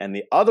 and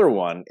the other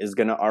one is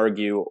going to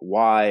argue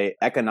why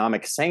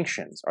economic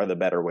sanctions are the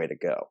better way to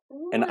go."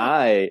 And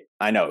I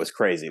know, it was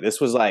crazy.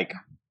 This was like,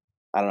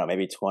 I don't know,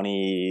 maybe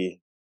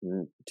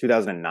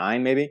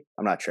 2009, maybe?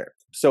 I'm not sure.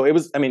 So it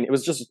was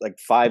just like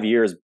 5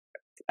 years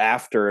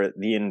after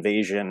the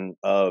invasion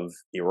of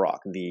Iraq,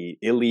 the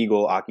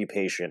illegal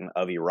occupation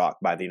of Iraq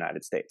by the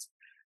United States.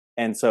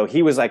 And so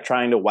he was like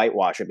trying to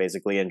whitewash it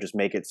basically and just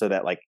make it so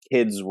that like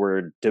kids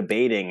were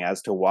debating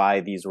as to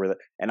why these were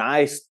and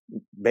I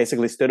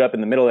basically stood up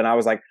in the middle and I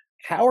was like,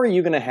 how are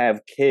you going to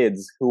have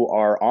kids who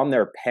are on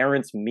their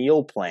parents'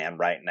 meal plan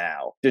right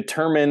now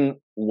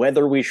determine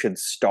whether we should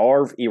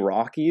starve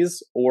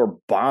Iraqis or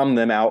bomb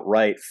them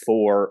outright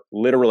for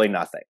literally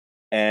nothing?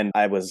 And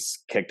I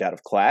was kicked out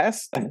of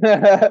class.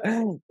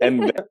 and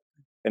then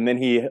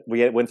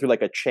we went through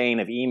like a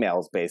chain of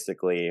emails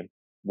basically,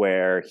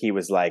 where he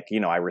was like, you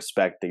know, I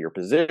respect your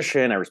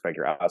position, I respect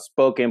you're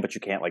outspoken, but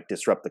you can't like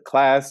disrupt the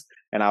class.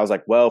 And I was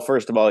like, well,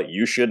 first of all,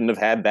 you shouldn't have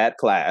had that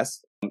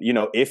class. You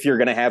know, if you're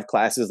going to have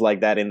classes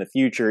like that in the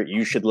future,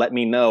 you should let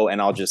me know and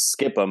I'll just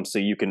skip them so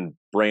you can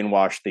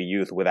brainwash the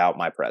youth without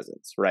my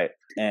presence, right?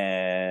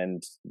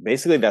 And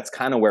basically that's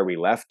kind of where we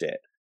left it.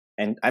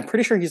 And I'm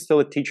pretty sure he's still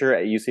a teacher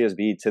at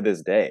UCSB to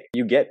this day.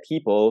 You get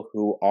people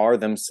who are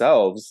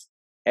themselves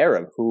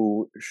Arab,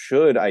 who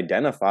should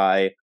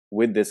identify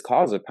with this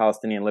cause of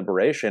Palestinian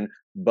liberation,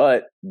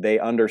 but they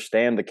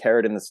understand the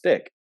carrot and the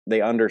stick.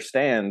 They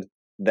understand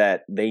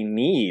that they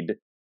need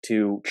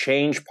to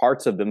change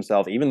parts of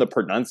themselves, even the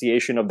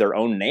pronunciation of their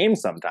own name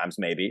sometimes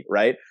maybe,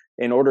 right?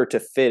 In order to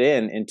fit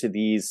into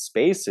these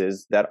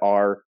spaces that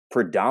are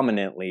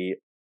predominantly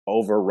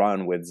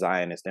overrun with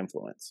Zionist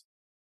influence.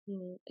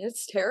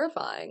 It's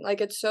terrifying. Like,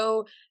 it's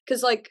so,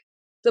 because like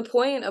the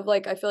point of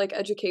like, I feel like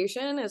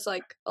education is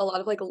like a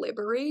lot of like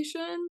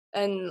liberation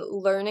and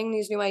learning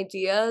these new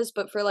ideas,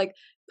 but for like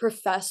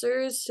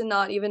professors to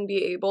not even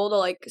be able to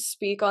like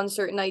speak on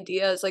certain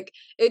ideas, like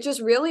it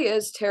just really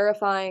is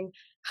terrifying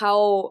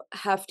how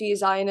hefty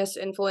Zionist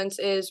influence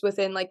is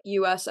within like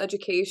US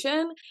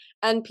education.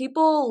 And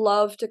people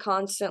love to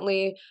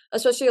constantly,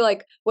 especially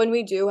like when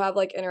we do have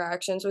like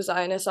interactions with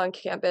Zionists on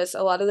campus,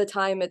 a lot of the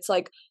time it's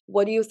like,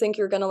 what do you think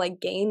you're going to like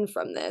gain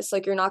from this?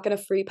 Like, you're not going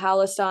to free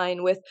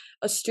Palestine with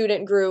a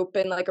student group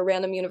in like a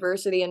random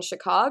university in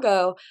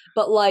Chicago,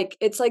 but like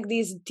it's like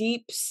these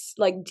deep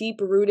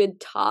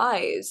rooted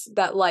ties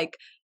that like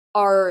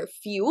are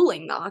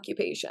fueling the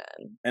occupation.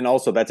 And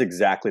also, that's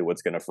exactly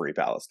what's going to free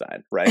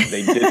Palestine, right?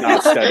 They did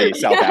not study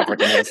South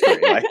African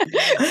history. Like.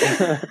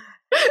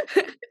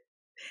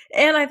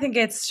 And I think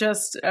it's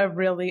just a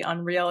really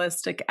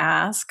unrealistic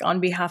ask on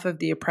behalf of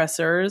the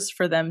oppressors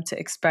for them to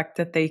expect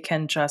that they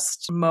can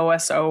just mow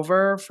us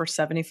over for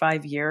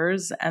 75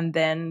 years and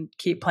then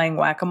keep playing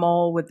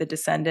whack-a-mole with the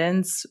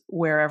descendants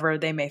wherever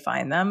they may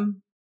find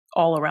them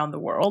all around the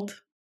world.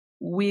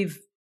 We've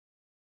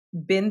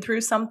been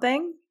through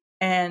something,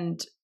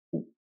 and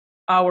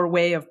our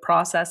way of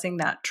processing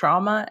that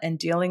trauma and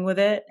dealing with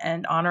it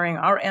and honoring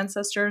our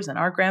ancestors and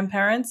our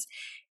grandparents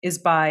is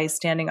by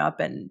standing up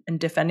and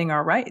defending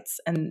our rights.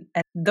 And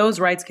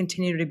those rights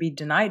continue to be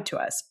denied to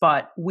us,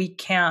 but we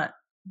can't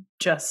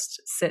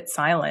just sit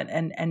silent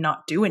and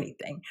not do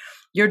anything.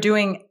 You're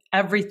doing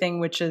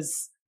everything, which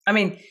is, I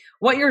mean,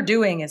 what you're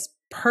doing is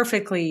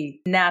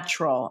perfectly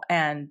natural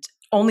and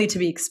only to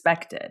be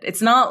expected.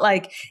 It's not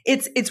like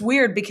it's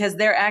weird because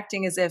they're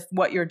acting as if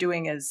what you're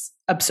doing is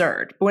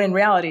absurd, when in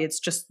reality it's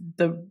just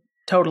the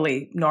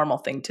totally normal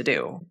thing to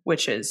do,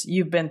 which is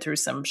you've been through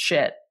some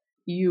shit,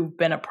 you've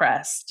been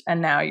oppressed,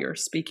 and now you're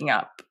speaking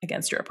up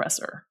against your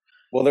oppressor.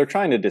 Well, they're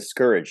trying to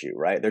discourage you,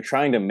 right? They're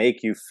trying to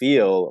make you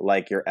feel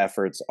like your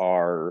efforts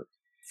are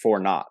for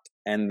naught.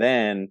 And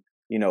then,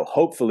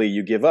 hopefully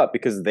you give up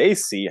because they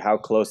see how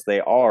close they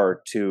are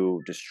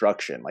to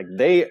destruction. Like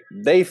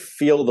they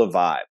feel the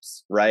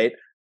vibes, right?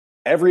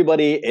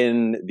 Everybody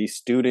in the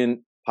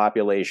student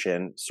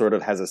population sort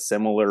of has a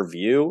similar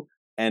view.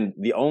 And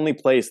the only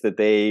place that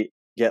they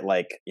get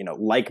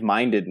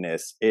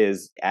like-mindedness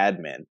is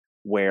admin,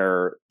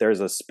 where there's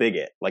a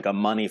spigot, like a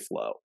money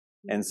flow.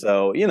 And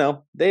so,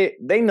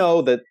 they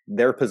know that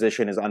their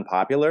position is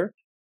unpopular.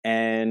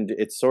 And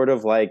it's sort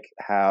of like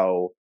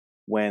how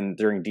when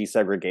during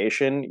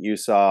desegregation, you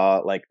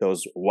saw like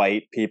those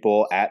white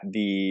people at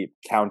the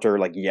counter,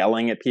 like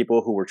yelling at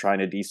people who were trying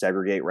to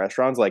desegregate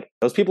restaurants. Like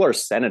those people are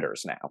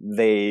senators now.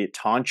 They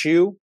taunt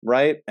you,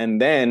 right?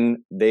 And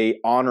then they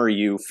honor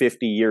you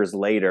 50 years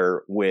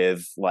later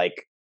with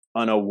like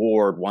an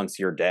award once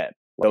you're dead.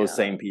 Those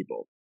same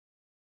people.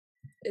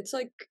 It's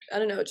like, I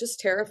don't know, just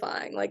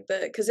terrifying. Like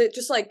because it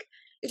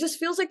just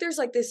feels like there's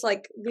like this,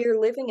 like we're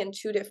living in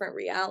two different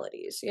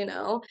realities,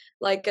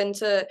 like,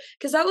 because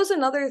that was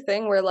another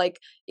thing where like,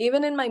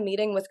 even in my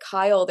meeting with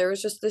Kyle, there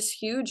was just this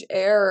huge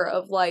air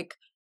of like,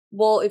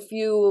 well, if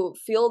you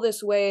feel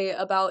this way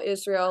about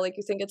Israel, like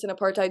you think it's an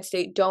apartheid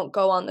state, don't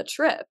go on the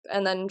trip.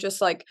 And then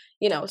just like,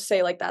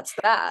 say like that's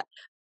that,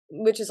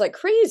 which is like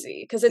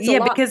crazy because it's a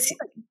lot.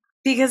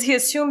 Because he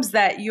assumes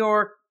that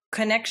your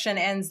connection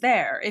ends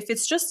there. If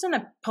it's just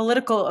a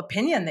political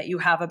opinion that you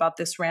have about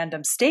this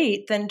random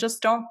state, then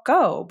just don't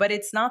go. But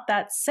it's not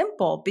that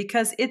simple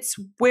because it's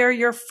where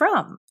you're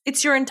from.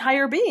 It's your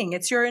entire being.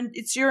 It's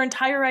your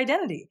entire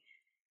identity.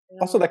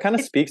 Also, that kind of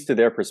speaks to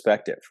their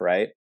perspective,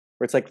 right?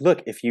 Where it's like,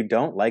 look, if you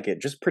don't like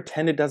it, just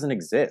pretend it doesn't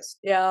exist.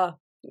 Yeah.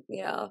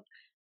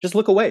 Just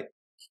look away.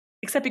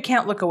 Except you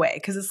can't look away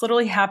because it's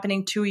literally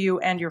happening to you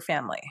and your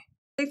family.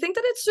 I think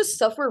that it's just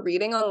stuff we're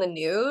reading on the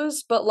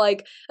news, but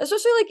like,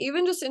 especially like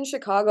even just in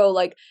Chicago,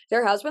 like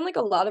there has been like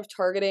a lot of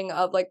targeting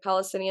of like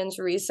Palestinians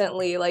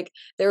recently. Like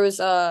there was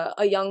a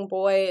young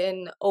boy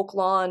in Oak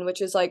Lawn,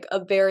 which is like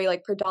a very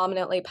like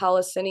predominantly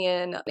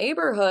Palestinian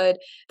neighborhood,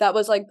 that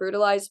was like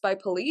brutalized by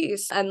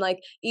police. And like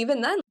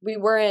even then we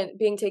weren't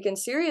being taken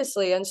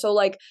seriously. And so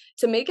like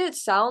to make it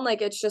sound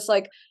like it's just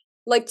like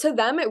to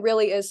them it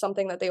really is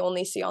something that they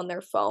only see on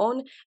their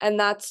phone, and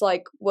that's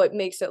like what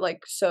makes it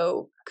like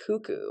so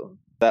cuckoo.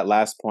 That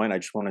last point, I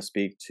just want to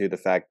speak to the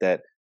fact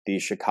that the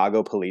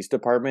Chicago Police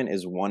Department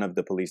is one of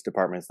the police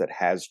departments that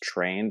has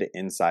trained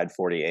inside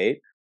 48.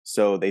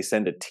 So they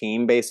send a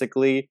team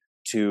basically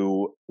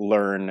to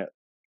learn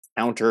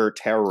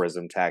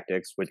counter-terrorism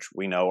tactics, which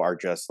we know are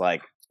just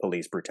like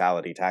police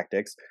brutality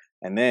tactics.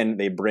 And then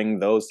they bring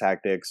those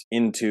tactics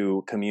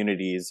into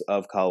communities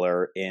of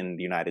color in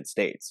the United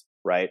States,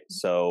 right?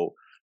 So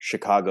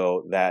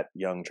Chicago, that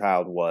young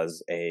child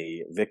was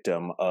a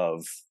victim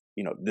of,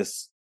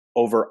 this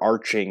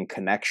overarching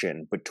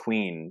connection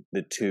between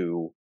the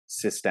two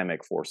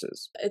systemic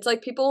forces. It's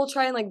like people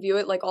try and like view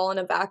it like all in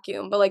a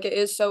vacuum, but like it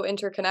is so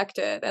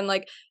interconnected. And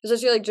like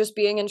especially like just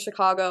being in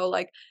Chicago,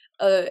 like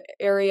a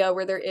area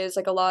where there is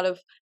like a lot of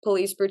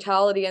police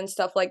brutality and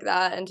stuff like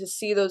that, and to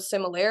see those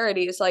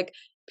similarities, like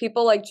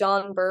people like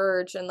John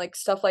Burge and like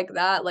stuff like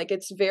that, like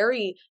it's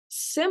very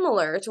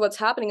similar to what's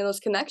happening, and those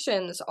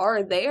connections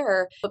are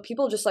there, but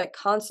people just like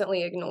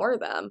constantly ignore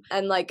them.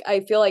 And like I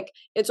feel like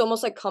it's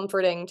almost like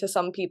comforting to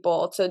some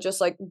people to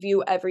just like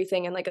view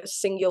everything in like a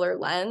singular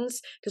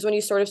lens, because when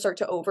you sort of start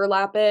to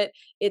overlap it,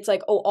 it's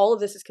like, oh, all of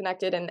this is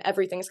connected and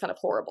everything's kind of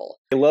horrible.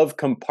 I love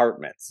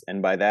compartments,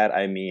 and by that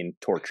I mean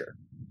torture.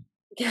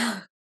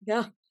 Yeah.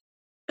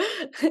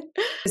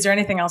 Is there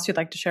anything else you'd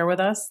like to share with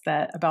us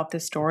about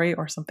this story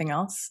or something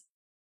else?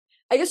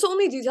 I guess the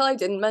only detail I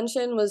didn't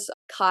mention was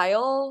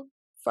Kyle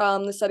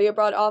from the study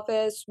abroad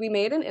office. We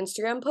made an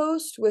Instagram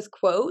post with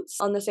quotes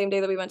on the same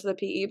day that we went to the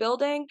PE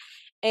building.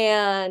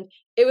 And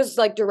it was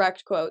like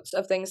direct quotes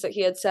of things that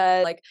he had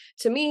said, like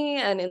to me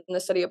and in the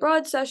study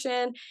abroad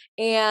session.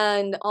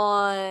 And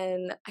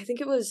on, I think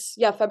it was,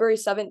 February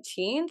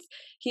 17th,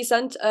 he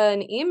sent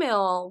an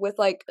email with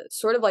like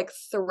sort of like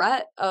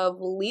threat of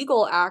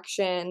legal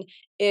action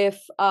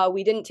if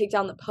we didn't take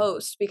down the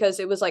post, because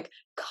it was like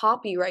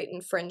copyright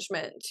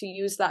infringement to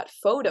use that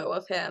photo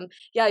of him.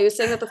 Yeah, he was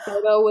saying that the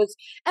photo was,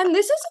 and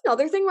this is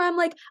another thing where I'm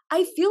like,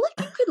 I feel like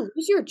you could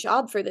lose your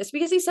job for this,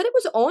 because he said it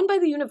was owned by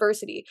the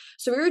university.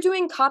 So we were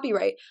doing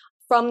copyright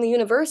from the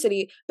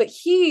university, but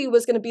he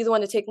was going to be the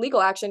one to take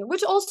legal action,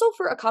 which also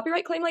for a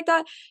copyright claim like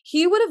that,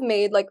 he would have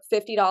made like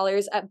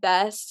 $50 at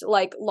best,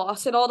 like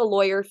lost it all to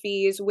lawyer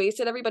fees,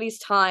 wasted everybody's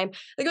time.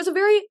 Like it was a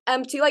very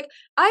empty, like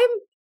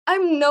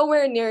I'm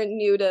nowhere near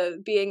new to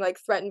being like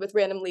threatened with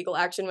random legal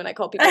action when I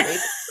call people racist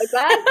like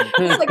that.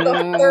 It's like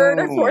the third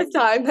or fourth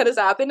time that has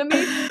happened to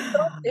me.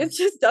 So it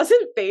just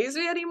doesn't faze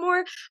me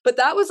anymore. But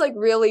that was like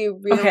really,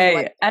 really okay.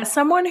 like, as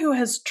someone who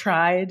has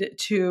tried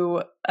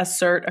to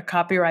assert a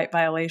copyright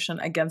violation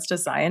against a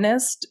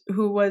Zionist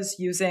who was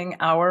using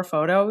our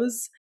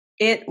photos,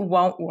 it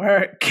won't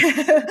work.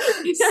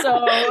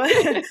 So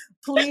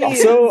please.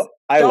 Also,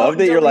 I love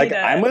that you're like, it.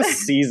 I'm a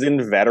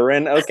seasoned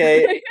veteran,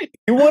 okay?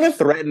 You want to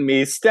threaten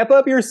me, step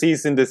up your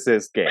cease and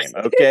desist game,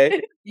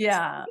 okay?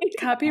 Yeah.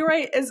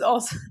 Copyright is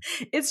also,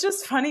 it's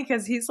just funny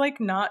because he's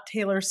like not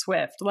Taylor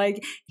Swift.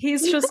 Like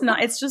he's just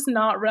not, it's just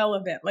not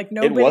relevant. Like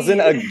nobody. It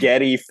wasn't a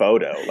Getty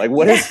photo. Like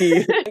what is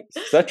he?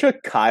 Such a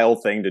Kyle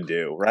thing to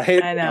do,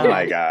 right? I know. Oh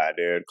my God,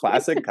 dude.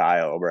 Classic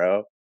Kyle,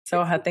 bro.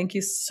 Soha, thank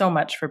you so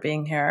much for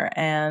being here,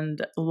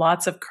 and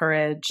lots of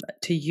courage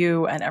to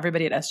you and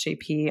everybody at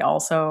SJP,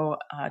 also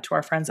to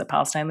our friends at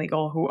Palestine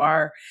Legal who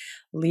are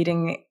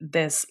leading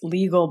this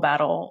legal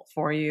battle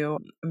for you.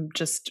 I'm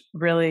just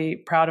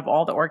really proud of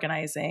all the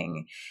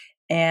organizing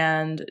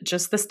and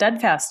just the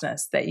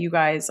steadfastness that you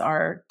guys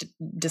are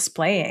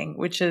displaying,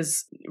 which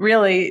is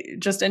really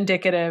just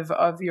indicative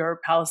of your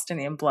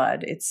Palestinian blood.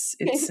 It's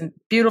a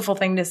beautiful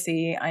thing to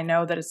see. I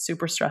know that it's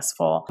super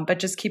stressful, but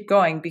just keep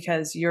going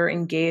because you're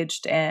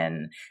engaged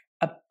in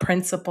a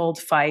principled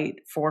fight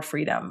for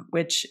freedom,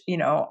 which, you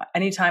know,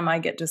 anytime I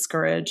get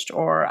discouraged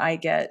or I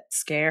get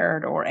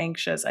scared or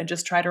anxious, I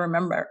just try to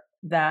remember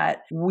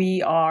that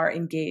we are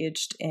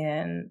engaged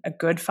in a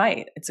good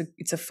fight. It's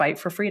a fight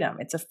for freedom.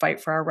 It's a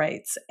fight for our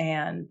rights,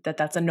 and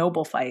that's a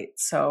noble fight.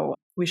 So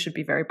we should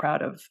be very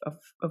proud of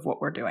what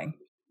we're doing.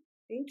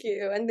 Thank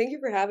you. And thank you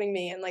for having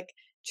me and like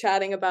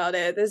chatting about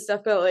it. This is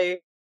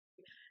definitely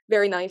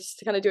very nice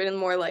to kind of do it in a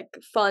more like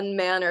fun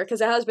manner,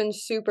 because it has been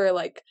super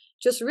like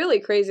just really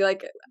crazy.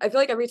 Like I feel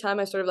like every time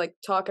I sort of like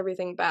talk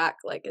everything back,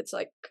 like it's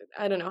like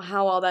I don't know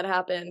how all that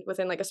happened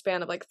within like a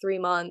span of like 3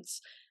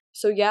 months.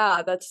 So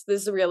yeah, this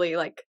is really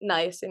like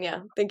nice, and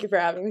yeah, thank you for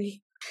having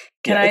me.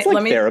 It's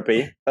like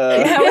therapy.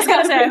 Yeah, I was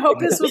gonna say, I hope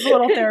this was a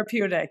little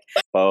therapeutic.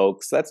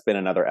 Folks, that's been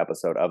another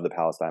episode of the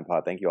Palestine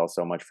Pod. Thank you all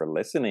so much for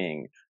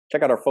listening.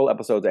 Check out our full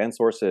episodes and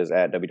sources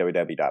at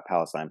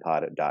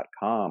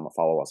www.palestinepod.com.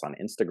 Follow us on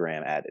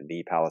Instagram at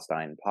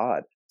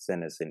thepalestinepod.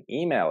 Send us an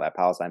email at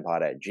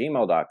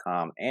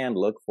palestinepod@gmail.com and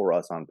look for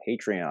us on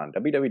Patreon,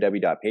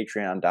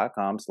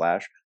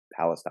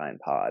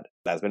 www.patreon.com/PalestinePod.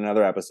 That's been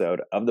another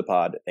episode of the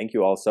pod. Thank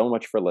you all so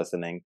much for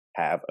listening.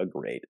 Have a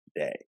great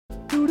day.